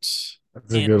Hurts.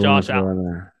 That's a good Josh one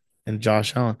Allen. And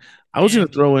Josh Allen. I was going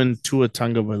to throw in Tua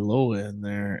Tagovailoa in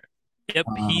there. Yep,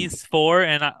 he's 4,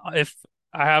 and if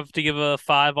I have to give a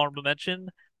 5 honorable mention,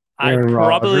 I'm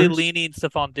probably leaning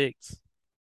Stephon Diggs.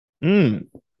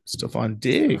 Stephon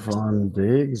Diggs. Stephon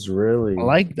Diggs, really? I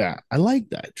like that,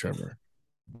 Trevor.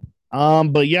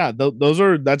 But yeah,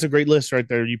 that's a great list right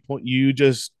there. You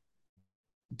just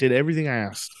did everything I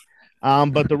asked.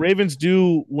 But the Ravens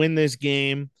do win this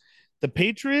game. The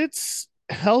Patriots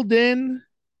held in,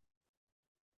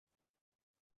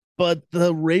 but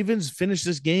the Ravens finished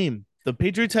this game. The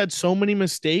Patriots had so many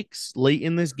mistakes late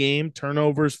in this game,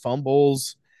 turnovers,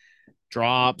 fumbles,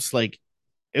 drops. Like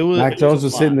it was. Mac Jones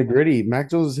was hitting the gritty.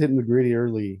 Mac Jones was hitting the gritty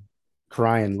early,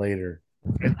 crying later.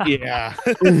 Yeah.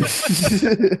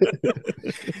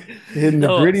 Hitting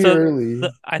the gritty early.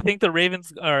 I think the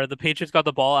Ravens or the Patriots got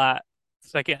the ball at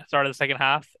start of the second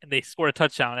half, and they scored a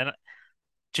touchdown. And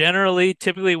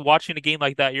typically watching a game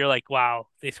like that, you're like, wow,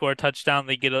 they score a touchdown,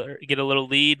 they get a little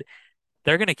lead,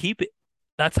 they're gonna keep it.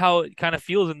 That's how it kind of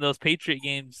feels in those Patriot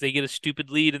games. They get a stupid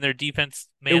lead and their defense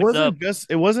mans up.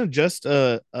 It wasn't just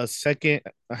a second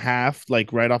half,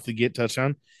 like right off the get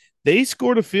touchdown. They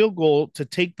scored a field goal to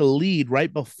take the lead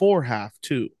right before half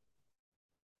too.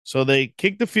 So they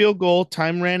kicked the field goal.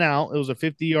 Time ran out. It was a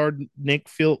 50-yard Nick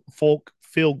Folk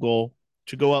field goal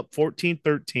to go up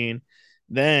 14-13.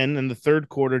 Then in the third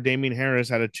quarter, Damian Harris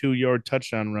had a 2-yard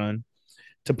touchdown run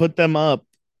to put them up.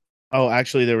 Oh,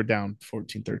 actually, they were down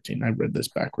 14-13. I read this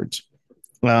backwards.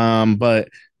 But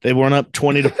they weren't up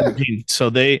 20-14. So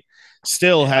they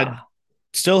still Yeah.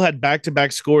 had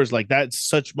back-to-back scores. Like that's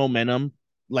such momentum.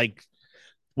 Like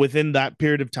within that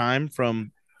period of time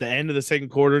from the end of the second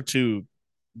quarter to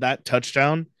that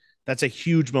touchdown, that's a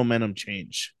huge momentum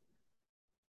change.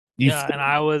 You Yeah, and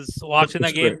I was watching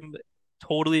that game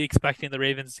totally expecting the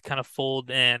Ravens to kind of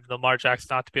fold and Lamar Jackson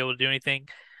not to be able to do anything.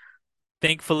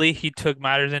 Thankfully, he took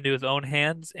matters into his own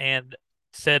hands and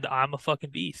said, "I'm a fucking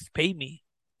beast. Pay me.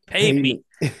 Pay Hey, me.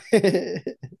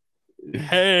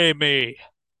 Pay me."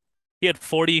 He had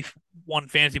 41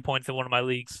 fantasy points in one of my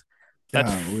leagues.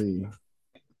 That's golly,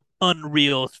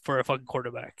 unreal for a fucking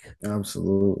quarterback.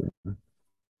 absolutely.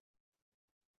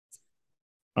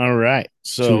 all right.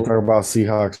 Should we So talk about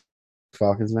Seahawks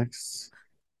Falcons next?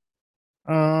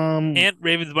 And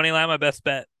Ravens money line, my best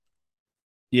bet.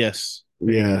 yes.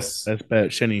 Yes, Best bet.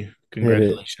 Shenny, hit it.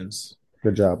 congratulations.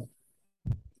 Good job.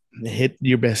 Hit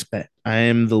your best bet. I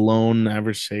am the lone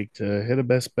average shake to hit a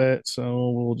best bet,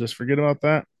 so we'll just forget about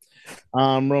that.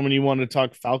 Roman, you want to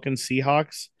talk Falcons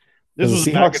Seahawks? This Because was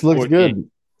the a back Seahawks and looked forth game.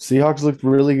 good. Seahawks looked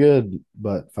really good,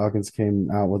 but Falcons came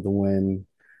out with the win.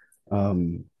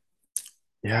 Um,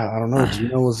 yeah, I don't know.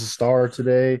 Gino was a star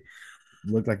today.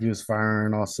 Looked like he was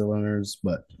firing all cylinders,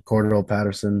 but Cordell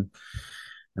Patterson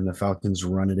and the Falcons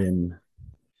run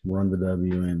the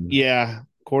W in. Yeah,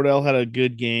 Cordell had a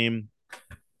good game.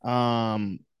 A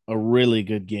really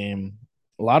good game.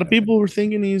 A lot of people were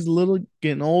thinking he's a little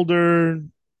getting older.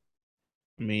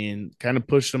 I mean, kind of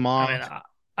pushed him I mean, off.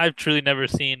 I've truly never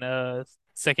seen a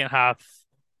second half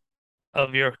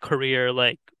of your career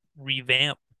like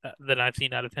revamp that I've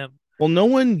seen out of him. Well, no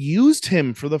one used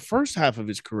him for the first half of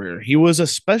his career. He was a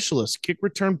specialist, kick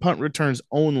return, punt returns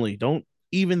only. Don't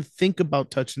even think about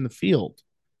touching the field.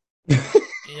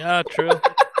 Yeah, true.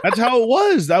 That's how it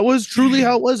was. That was truly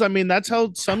how it was. I mean, that's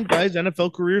how some guys'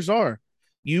 NFL careers are.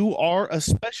 You are a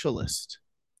specialist.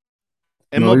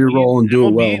 Know your role and do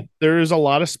it well. There is a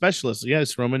lot of specialists.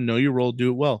 Yes, Roman, know your role, do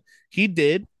it well. He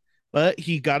did, but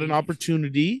he got an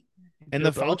opportunity, and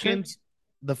Bill Belichick?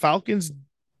 The Falcons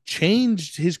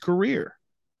changed his career,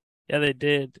 Yeah, they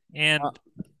did. and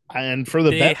for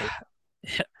the They better.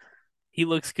 he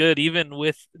looks good. Even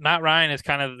with Matt Ryan is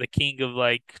kind of the king of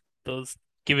like those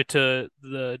give it to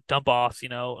the dump offs, you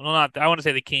know. Well, not I want to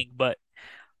say the king, but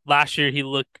last year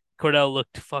Cordell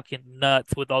looked fucking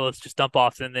nuts with all those just dump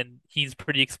offs, and then he's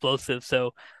pretty explosive.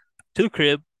 So to the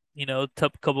crib, you know,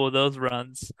 took a couple of those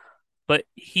runs, but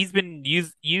he's been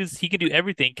used. He can do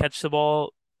everything: catch the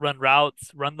ball, run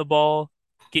routes, run the ball.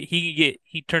 He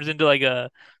turns into like a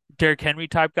Derrick Henry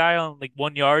type guy on like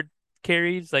 1 yard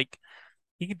carries. Like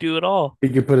he could do it all. He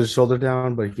can put his shoulder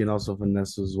down, but he can also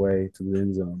finesse his way to the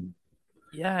end zone.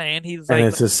 Yeah, and he's And like,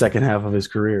 it's his second half of his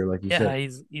career, like you yeah, said.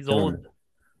 he's Killing old.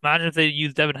 Imagine if they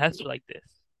used Devin Hester like this.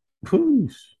 it.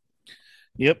 Poosh.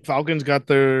 Yep, Falcons got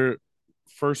their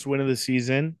first win of the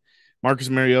season. Marcus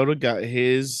Mariota got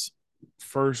his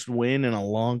first win in a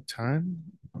long time.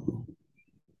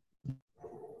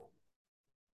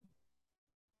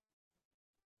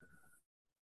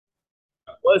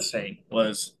 I was saying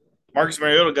was Marcus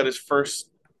Mariota got his first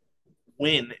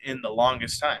win in the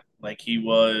longest time. Like he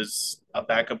was a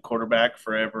backup quarterback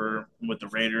forever with the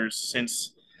Raiders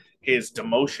since his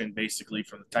demotion basically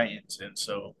from the Titans. And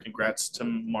so congrats to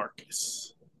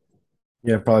Marcus.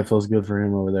 Yeah, it probably feels good for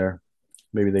him over there.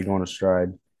 Maybe they go on a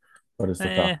stride, but it's the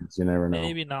Eh, Falcons. You never know.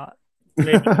 maybe not.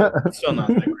 Maybe still not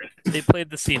that great. They played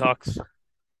the Seahawks,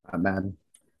 Not mad.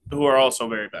 Who are also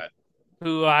very bad.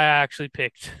 who I actually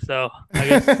picked. So I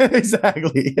guess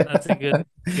Exactly. that's a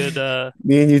good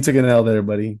Me and you took an L there,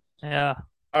 buddy. yeah.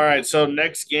 All right, so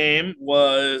next game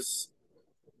was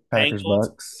Packers Bengals.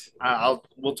 Bucks.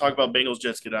 We'll talk about Bengals.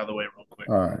 Just get out of the way real quick.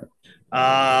 All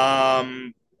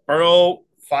right. Burrow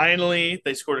finally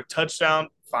they scored a touchdown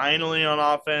finally on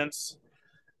offense.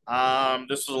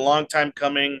 This was a long time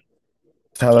coming.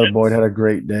 Tyler Boyd had a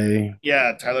great day.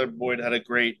 Yeah, Tyler Boyd had a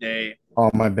great day.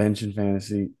 On my bench in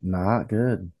fantasy, not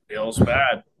good. Feels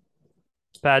bad.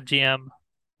 Bad GM.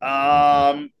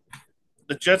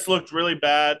 The Jets looked really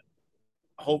bad.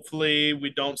 Hopefully, we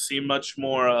don't see much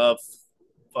more of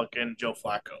fucking Joe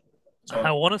Flacco. So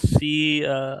I want to see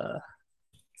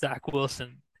Zach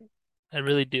Wilson. I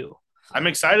really do. I'm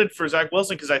excited for Zach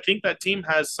Wilson because I think that team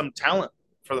has some talent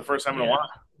for the first time in a while.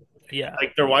 Yeah.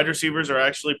 Like their wide receivers are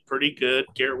actually pretty good.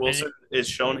 Garrett Wilson is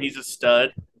shown he's a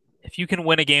stud. If you can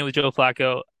win a game with Joe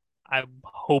Flacco, I'm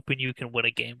hoping you can win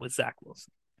a game with Zach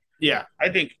Wilson. Yeah, I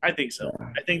think so.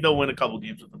 I think they'll win a couple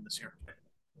games with them this year.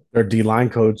 Their D line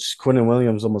coach, Quentin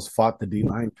Williams, almost fought the D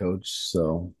line coach,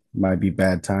 so might be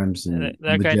bad times in That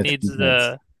the guy Jets needs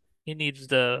defense. he needs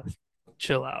to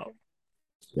chill out.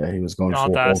 Yeah, he was going Not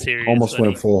full that Hulk, serious, almost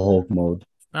went buddy. full Hulk mode.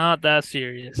 Not that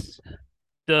serious.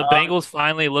 The Um, Bengals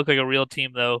finally look like a real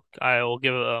team, though. I will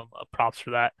give a props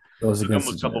for that. It was took them against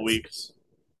a the couple Jets. weeks.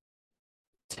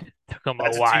 Took them a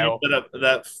That's a team while.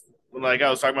 that like I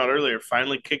was talking about earlier,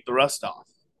 finally kicked the rust off.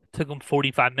 Took them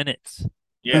 45 minutes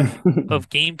Yeah, of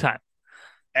game time.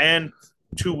 and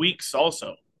 2 weeks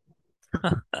also.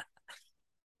 Don't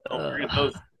forget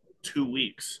those 2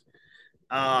 weeks.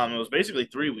 It was basically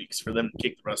 3 weeks for them to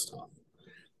kick the rust off.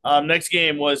 Next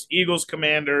game was Eagles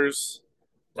Commanders.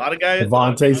 A lot of guys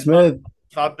Devontae Smith.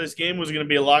 thought this game was going to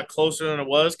be a lot closer than it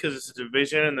was because it's a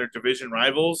division and they're division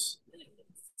rivals.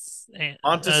 And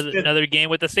Smith, another game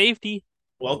with the safety.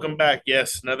 welcome back.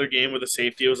 Yes, another game with a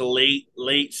safety. It was a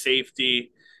late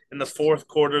safety in the fourth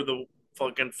quarter. The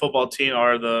fucking football team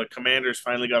or the Commanders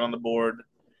finally got on the board.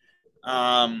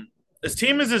 This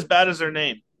team is as bad as their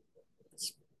name.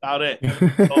 That's about it.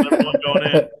 Told everyone going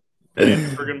in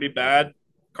that we're going to be bad.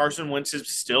 Carson Wentz is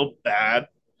still bad.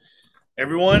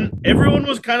 Everyone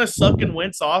was kind of sucking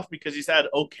Wentz off because he's had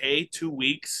 2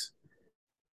 weeks.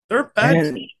 They're bad.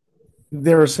 And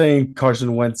they were saying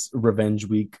Carson Wentz revenge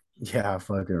week. Yeah,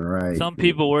 fucking right. Some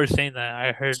people were saying that.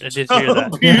 I did hear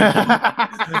that.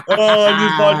 On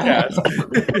this podcast.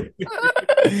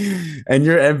 And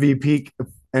your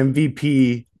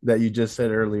MVP that you just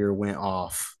said earlier went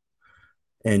off,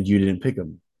 and you didn't pick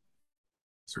him.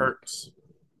 Hurts,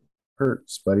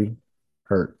 buddy.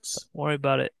 Hurts. Don't worry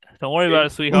about it. Don't worry about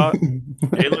it, sweetheart.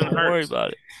 Jalen Don't worry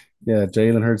about it. Yeah,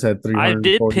 Jalen Hurts had 340 I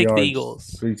did pick yards, the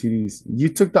Eagles. 3 TDs. You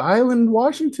took the island,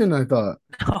 Washington, I thought.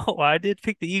 No, I did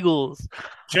pick the Eagles.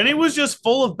 Jenny was just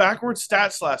full of backward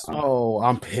stats last week. Oh,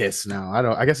 I'm pissed now.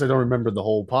 I guess I don't remember the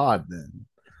whole pod then.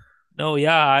 No,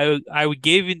 yeah, I was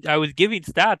giving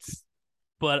stats,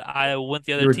 but I went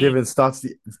the other You were team. giving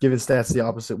stats the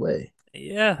opposite way.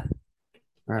 Yeah,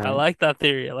 All right. I like that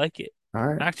theory. I like it. All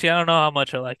right. Actually, I don't know how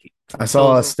much I like it. I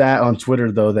saw a stat on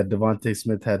Twitter though that Devontae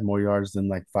Smith had more yards than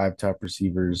like 5 top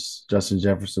receivers. Justin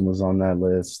Jefferson was on that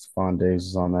list. Vaughn Davis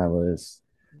was on that list.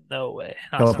 No way.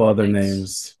 A couple other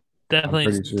names.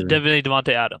 Definitely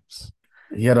Devontae Adams.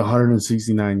 He had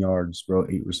 169 yards, bro.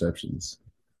 8 receptions.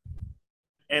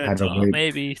 And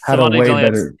maybe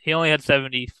he only had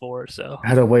 74, so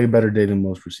had a way better day than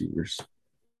most receivers.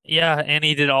 Yeah, and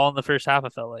he did all in the first half. I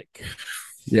felt like.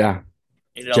 Yeah.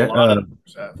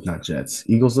 Not Jets.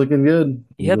 Eagles looking good.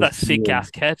 He had that sick ass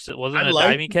catch. It wasn't a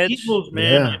diving catch. Eagles,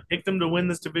 man. Yeah. I picked them to win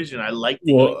this division. I like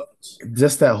the Eagles.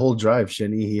 Just that whole drive,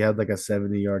 Shenny. He had like a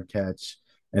 70-yard catch,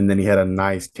 and then he had a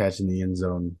nice catch in the end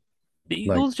zone. The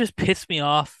Eagles just piss me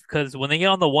off because when they get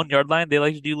on the 1-yard line, they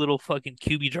like to do little fucking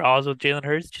QB draws with Jalen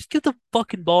Hurts. Just give the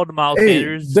fucking ball to Miles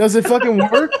Sanders. Does it fucking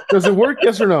work? Does it work?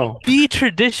 Yes or no? Be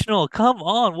traditional. Come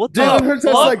on. What the Jalen Hurts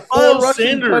has like 4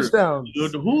 rushing touchdowns.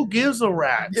 Dude, who gives a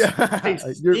rat? Yeah.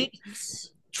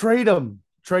 Trade him.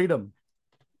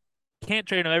 Can't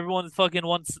trade him. Everyone fucking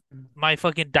wants my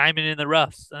fucking diamond in the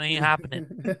roughs. That ain't happening.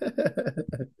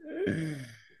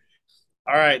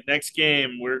 All right, next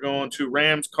game. We're going to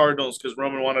Rams Cardinals because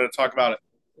Roman wanted to talk about it.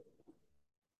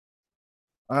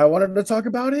 I wanted to talk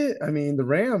about it. I mean, the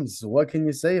Rams, what can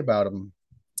you say about them?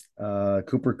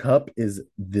 Cooper Kupp is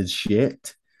the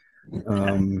shit.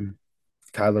 Kyler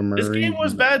Murray. This game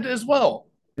was bad as well.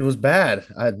 It was bad.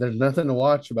 There's nothing to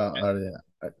watch about it.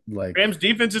 Rams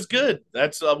defense is good.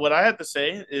 That's what I had to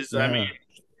say. I mean,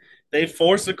 they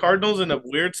forced the Cardinals into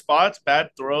weird spots,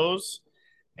 bad throws.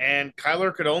 And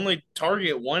Kyler could only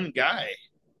target one guy.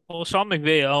 Well, Sean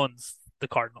McVay owns the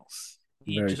Cardinals.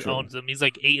 He just owns them. He's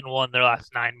like 8-1 their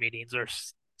last 9 meetings, or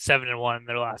 7-1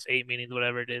 their last 8 meetings,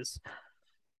 whatever it is.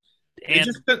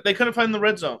 And they couldn't find the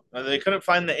red zone. They couldn't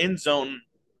find the end zone.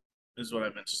 Is what I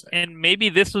meant to say. And maybe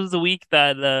this was the week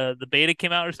that the beta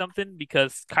came out or something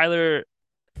because Kyler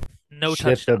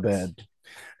touchdowns. The bed.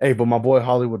 Hey, but my boy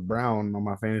Hollywood Brown on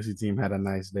my fantasy team had a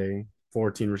nice day.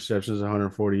 14 receptions,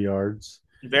 140 yards.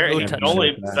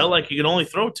 Felt like he could only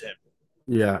throw 10.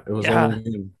 Yeah, it was only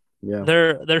him. Yeah.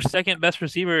 Their second best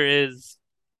receiver is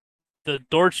the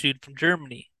Dortmund from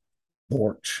Germany.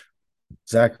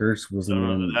 Zach Ertz was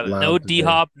no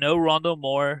D-Hop, no Rondo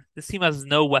Moore. This team has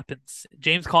no weapons.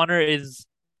 James Conner is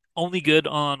only good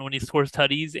on when he scores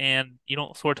tutties and you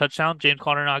don't score a touchdown. James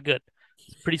Conner not good.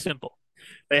 It's pretty simple.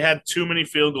 They had too many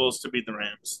field goals to beat the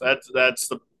Rams. That's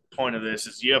the point of this.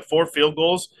 Is you have 4 field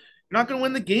goals. You're not going to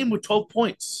win the game with 12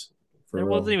 points. There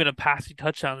real. wasn't even a passing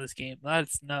touchdown in this game.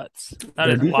 That's nuts. That Their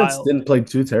is defense wild. didn't play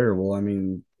too terrible. I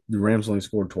mean, the Rams only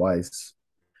scored twice,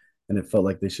 and it felt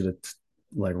like they should have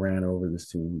like ran over this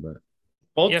team. But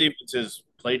Both Yep. defenses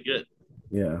played good.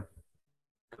 yeah,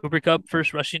 Cooper Kupp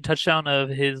first rushing touchdown of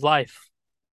his life.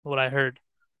 What I heard.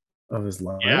 of his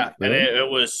life. Yeah, and really? it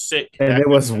was sick. And That it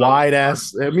was was wide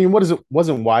ass. I mean, what is it?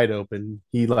 Wasn't wide open.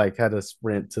 He like had a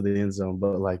sprint to the end zone,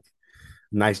 but like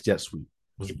nice jet sweep.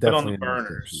 Was He put on definitely the a nice jet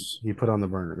burners. sweep. He put on the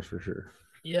burners for sure.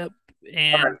 Yep.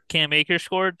 And Alright. Cam Akers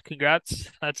scored. Congrats.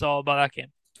 That's all about that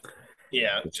game.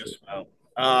 Yeah, just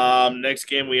about. Next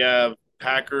game we have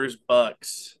Packers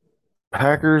Bucks.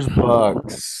 Packers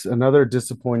Bucks. Another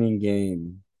disappointing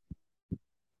game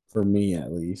for me,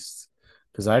 at least,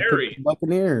 because I Very. picked the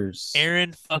Buccaneers.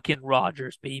 Aaron fucking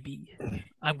Rodgers, baby.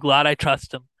 I'm glad I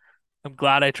trust him.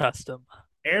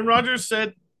 Aaron Rodgers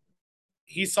said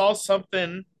he saw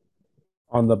something.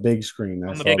 On the big screen. I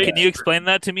On the saw big- that. Can you explain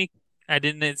that to me? I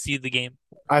didn't see the game.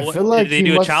 I What- feel like did they he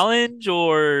do must, a challenge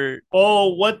or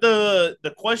Oh, what the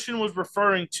question was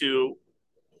referring to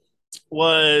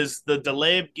was the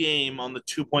delay of game on the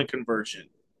 2-point conversion.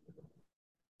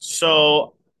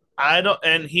 So I don't,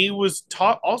 and he was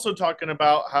also talking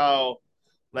about how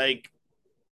like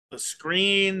the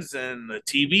screens and the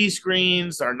TV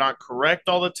screens are not correct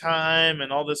all the time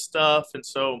and all this stuff. And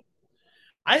so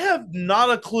I have not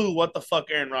a clue what the fuck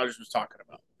Aaron Rodgers was talking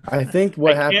about. I think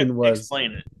what I can't happened was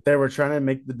explain it. they were trying to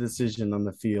make the decision on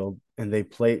the field, and they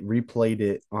replayed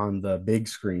it on the big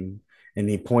screen. And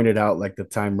he pointed out like the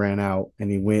time ran out, and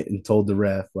he went and told the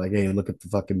ref like, "Hey, look at the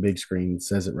fucking big screen. It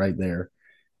says it right there."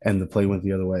 And the play went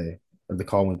the other way, or the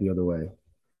call went the other way.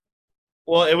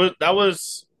 Well, that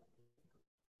was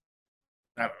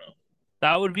I don't know.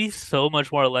 that would be so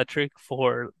much more electric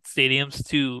for stadiums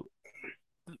to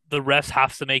the refs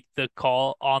have to make the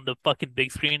call on the fucking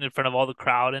big screen in front of all the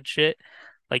crowd and shit.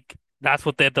 Like that's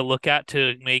what they have to look at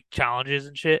to make challenges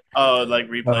and shit. Oh, like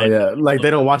Oh replay. yeah, like they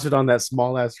don't watch it on that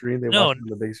small ass screen. They No, watch it on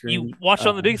the big screen. You watch it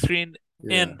on the big screen,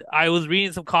 Yeah. and I was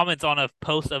reading some comments on a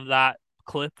post of that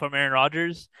clip from Aaron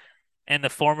Rodgers, and a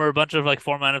bunch of like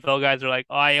former NFL guys are like,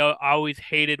 oh, I always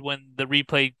hated when the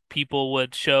replay people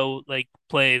would show like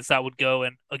plays that would go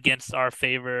and against our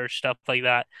favor or stuff like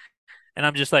that. And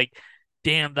I'm just like,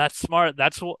 damn, that's smart.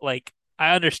 That's what like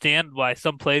I understand why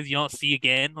some plays you don't see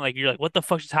again. Like you're like, what the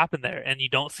fuck just happened there? And you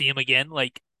don't see him again.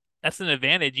 Like that's an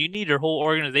advantage. You need your whole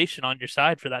organization on your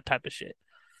side for that type of shit.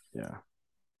 Yeah.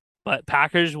 But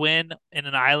Packers win in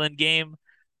an island game.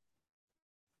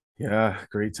 Yeah,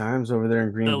 great times over there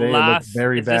in Green The Bay. It looked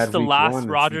very is bad. this the week last one. It's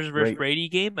Rodgers versus great. Brady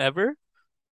game ever?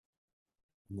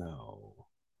 No.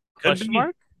 Could Question be.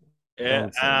 mark? Yeah,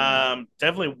 Don't say that.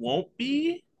 definitely won't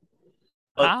be.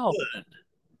 But How? good.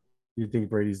 You think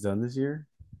Brady's done this year?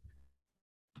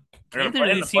 They're gonna Neither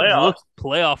play of in the these teams playoffs. look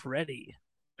playoff ready.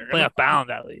 They're gonna- Playoff bound,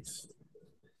 at least.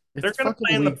 They're gonna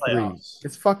play in the week 3. playoffs.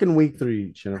 It's fucking week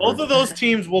 3, Jennifer. Both of those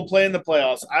teams will play in the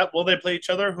playoffs. Will they play each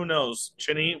other? Who knows?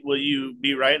 Chinny, will you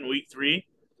be right in week 3?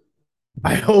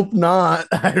 I hope not.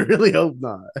 I really hope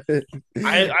not.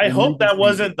 I hope that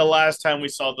wasn't the last time we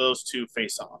saw those two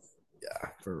face off. Yeah,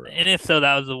 for real. And if so,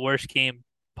 that was the worst game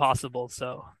possible.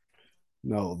 So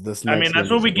No, this. I mean, next that's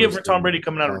game what is we the get worst for Tom game Brady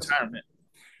coming out of possible. retirement.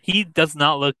 he does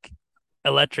not look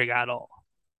electric at all.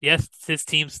 Yes, his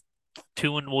team's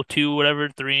 2-2, whatever,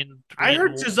 3-3. I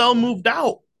heard Giselle moved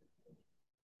out.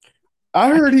 I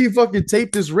heard he fucking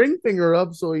taped his ring finger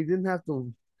up so he didn't have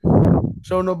to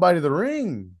show nobody the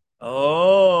ring.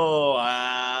 Oh,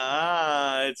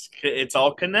 it's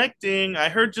all connecting. I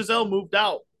heard Giselle moved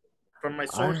out from my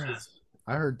sources.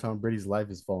 I heard Tom Brady's life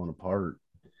is falling apart.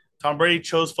 Tom Brady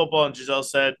chose football, and Giselle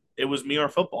said it was me or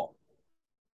football.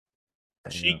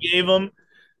 She Damn. gave him.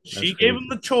 She gave him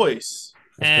the choice.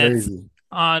 That's And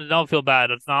crazy. don't feel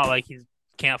bad. It's not like he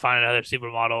can't find another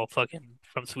supermodel fucking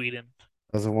from Sweden.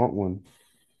 Doesn't want one.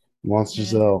 Wants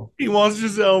Giselle. He wants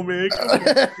Giselle, man. Come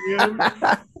on,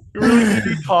 man. You really gonna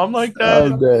do Tom like that?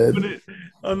 I'm dead. Put it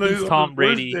on He's on Tom first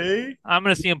Brady. day? I'm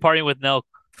gonna see him partying with Nelk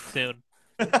soon.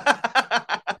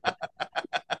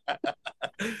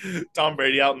 Tom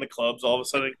Brady out in the clubs, all of a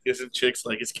sudden kissing chicks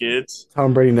like his kids.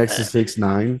 Tom Brady next to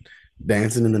 6'9",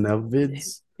 dancing in the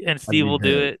Nevids. And Steve will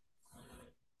do it.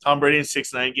 Tom Brady and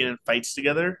 6'9" getting in fights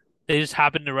together. They just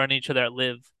happen to run each other at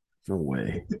Live. No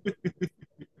way.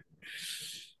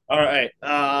 All right.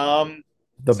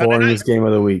 The Sunday boringest game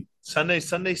of the week.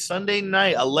 Sunday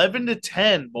night,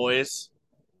 11-10, boys.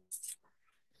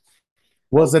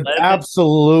 Was an 11.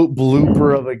 absolute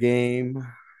blooper of a game.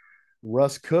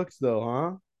 Russ cooked though,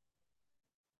 huh?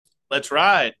 Let's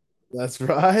ride. That's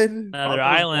right. Another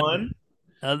Broncos island. won.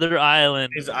 Another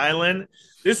island. His island.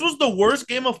 This was the worst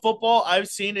game of football I've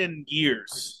seen in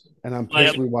years. And I'm Like,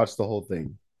 pissed we watched the whole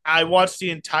thing. I watched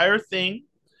the entire thing.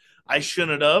 I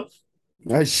shouldn't have.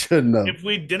 I shouldn't have. If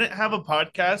we didn't have a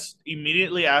podcast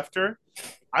immediately after,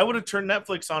 I would have turned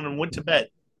Netflix on and went to bed.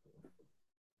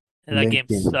 And that game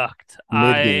Mid-game. sucked.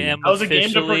 I Mid-game. am That was a game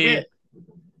to officially. forget.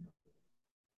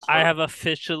 I have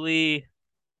officially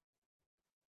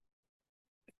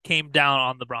came down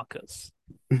on the Broncos.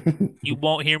 You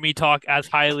won't hear me talk as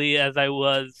highly as I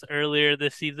was earlier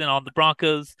this season on the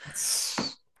Broncos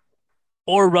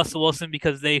or Russell Wilson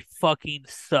because they fucking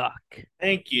suck.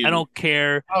 Thank you. I don't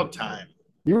care. About time.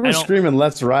 You I were don't- screaming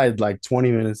 "Let's ride" like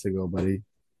 20 minutes ago, buddy.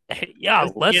 Yeah,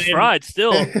 Let's let's get in- ride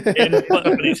still. In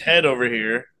somebody's head over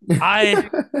here.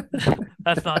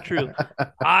 That's not true.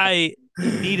 I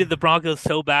needed the Broncos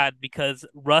so bad because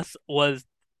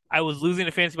I was losing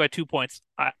to fantasy by 2 points.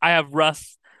 I have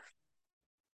Russ.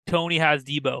 Tony has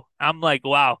Debo. I'm like,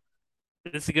 wow,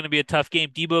 this is going to be a tough game.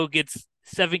 Debo gets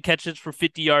 7 catches for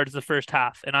 50 yards the first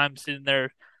half, and I'm sitting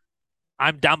there.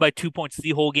 I'm down by 2 points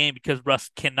the whole game because Russ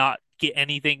cannot get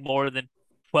anything more than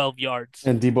 12 yards.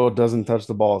 And Debo doesn't touch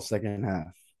the ball second half.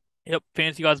 Yep,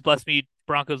 fantasy gods bless me.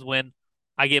 Broncos win.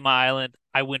 I get my island.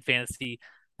 I win fantasy.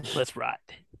 Let's ride.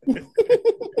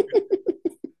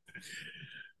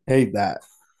 Hate that.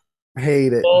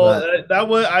 Hate it. Well, but that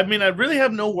was. I mean, I really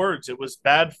have no words. It was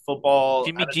bad football.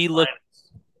 Jimmy at its G looked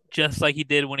finest. just like he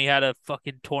did when he had a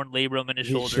fucking torn labrum in his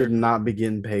he shoulder. should not be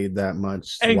getting paid that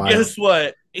much. And Why? guess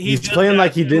what? He's just playing got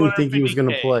like he didn't think he was going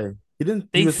to 250K. play. He didn't.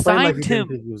 They he was playing like signed he didn't him.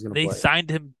 think he was going to They play. signed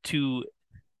him to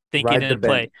think Ride he the didn't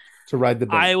play. bench. To ride the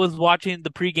bench. I was watching the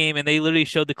pregame and they literally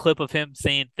showed the clip of him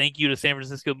saying thank you to San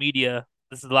Francisco media.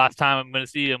 This is the last time I'm going to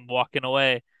see him walking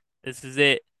away. This is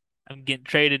it. I'm getting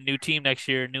traded. New team next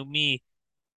year. New me.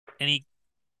 And he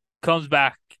comes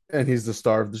back. And he's the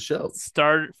star of the show.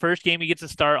 First game he gets to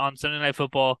start on Sunday Night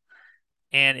Football.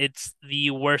 And it's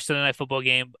the worst Sunday Night Football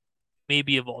game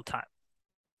maybe of all time.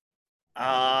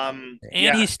 And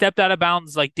yeah. he stepped out of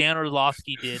bounds like Dan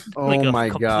Orlovsky did. Oh like a my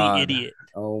complete God. idiot.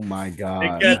 Oh my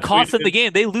God. Yeah, He cost them tweeted- the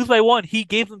game. They lose by 1. He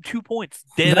gave them 2 points.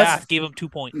 Dead That's- ass gave him 2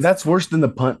 points. That's worse than the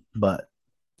punt butt.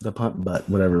 The punt butt,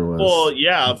 whatever it was. Well,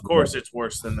 yeah, of course it's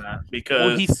worse than that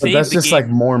because he But saved that's the just game. like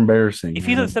more embarrassing. If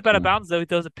he doesn't step out of bounds, though, he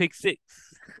throws a pick 6.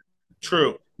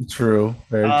 true. True.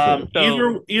 Very true.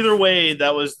 So- Either way,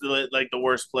 that was the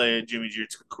worst play in Jimmy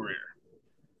G's career.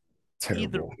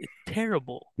 Terrible.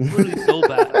 Terrible. Literally so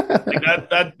bad. Like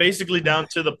that basically down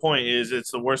to the point is it's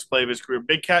the worst play of his career.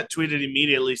 Big Cat tweeted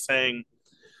immediately saying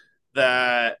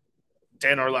that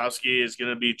Dan Orlovsky is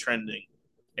going to be trending,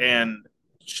 and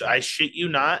I shit you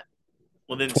not,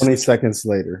 within 20 seconds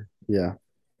later. Yeah.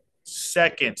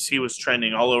 seconds he was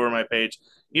trending all over my page.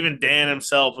 Even Dan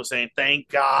himself was saying, "Thank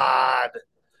God,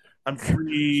 I'm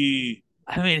free."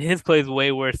 I mean, his play is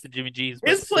way worse than Jimmy G's. but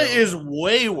His play still. is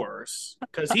way worse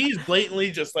because he's blatantly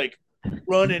just like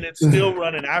running and still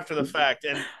running after the fact,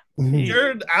 and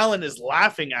Jared Allen is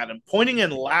laughing at him, pointing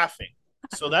and laughing.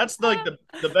 So that's like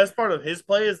the best part of his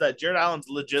play is that Jared Allen's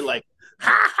legit like,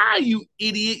 "Ha ha, you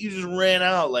idiot! You just ran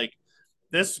out." Like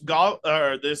this Jimmy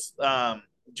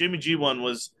G one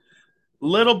was a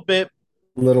little bit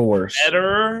A little worse.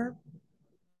 better,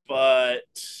 but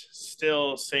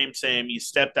still same. You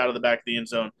stepped out of the back of the end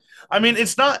zone. I mean,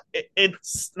 it's not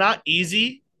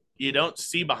easy. You don't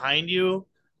see behind you.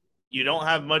 You don't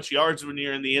have much yards when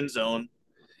you're in the end zone.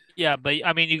 Yeah, but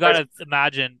I mean, you got to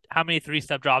imagine how many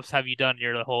 3-step drops have you done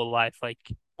your whole life? Like,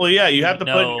 Well, yeah, you have to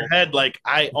put in No. your head like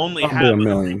I only Probably have a a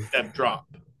million. 3-step drop.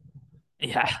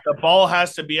 yeah, The ball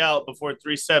has to be out before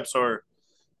 3 steps, or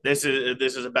this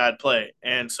is a bad play.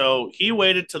 And so he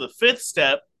waited to the 5th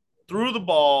step, threw the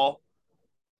ball.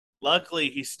 Luckily,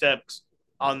 he stepped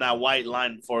on that white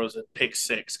line before it was a pick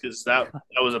 6 because that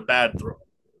was a bad throw.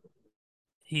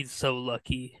 he's so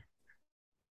lucky.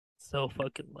 So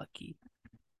fucking lucky.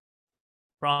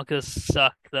 Broncos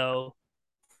suck, though.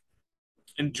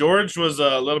 And George was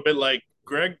a little bit like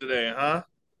Greg today, huh?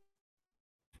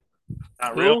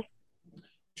 Not Who? real.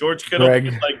 George Kittle Greg.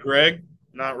 was like Greg,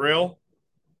 not real.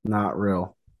 Not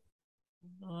real.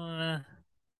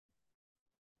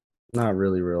 Not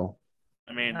really real.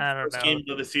 I mean, I don't first know. game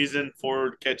of the season,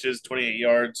 4 catches, 28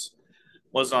 yards.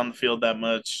 Wasn't on the field that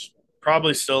much.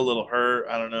 Probably still a little hurt.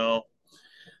 I don't know.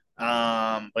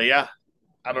 But yeah,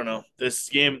 I don't know.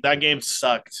 That game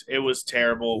sucked. It was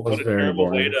terrible. It was What a very terrible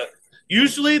way boring. to.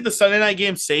 Usually, the Sunday night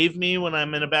games save me when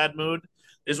I'm in a bad mood.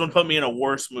 This one put me in a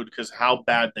worse mood because how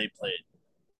bad they played.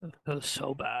 It was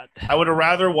so bad. I would have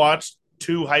rather watched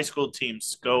 2 high school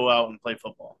teams go out and play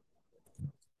football.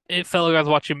 It felt like I was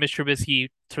watching Mr. Trubisky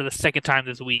for the second time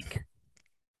this week.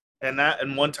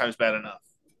 and one time's bad enough.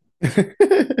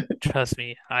 Trust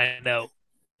me, I know.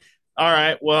 All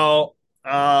right. Well,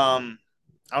 I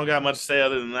don't got much to say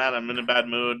other than that. I'm in a bad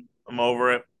mood. I'm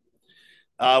over it.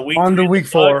 Week On to 3 of the week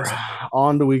 4. Bucks.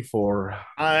 On to week 4.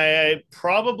 I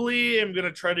probably am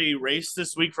gonna try to erase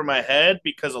this week from my head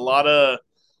because a lot of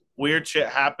weird shit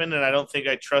happened, and I don't think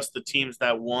I trust the teams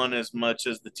that won as much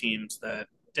as the teams that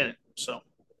didn't. So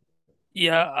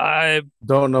Yeah, I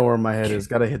Don't know where my head is.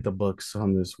 Got to hit the books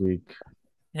on this week.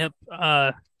 yep.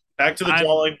 back to the I'm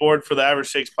drawing board for the Average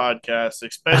Stakes podcast,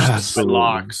 especially my Absolutely.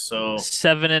 locks. So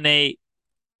 7-8.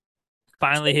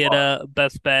 Finally hit a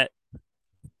best bet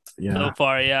Yeah. so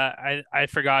far. Yeah, I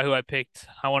forgot who I picked.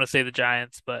 I want to say the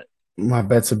Giants, but My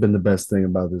bets have been the best thing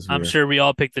about this year. I'm sure we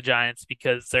all picked the Giants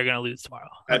because they're gonna lose tomorrow.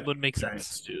 That would make Giants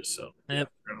sense. too. So Yep.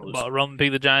 we're gonna lose. Well, Roman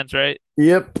picked the Giants, right?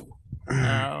 Yep. All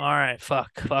right.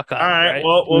 Fuck off. All right. Right?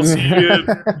 Well, we'll see you.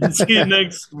 See you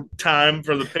next time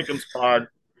for the Pick'ems pod.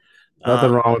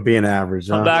 Nothing wrong with being average.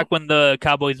 Come Huh? back when the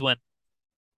Cowboys win.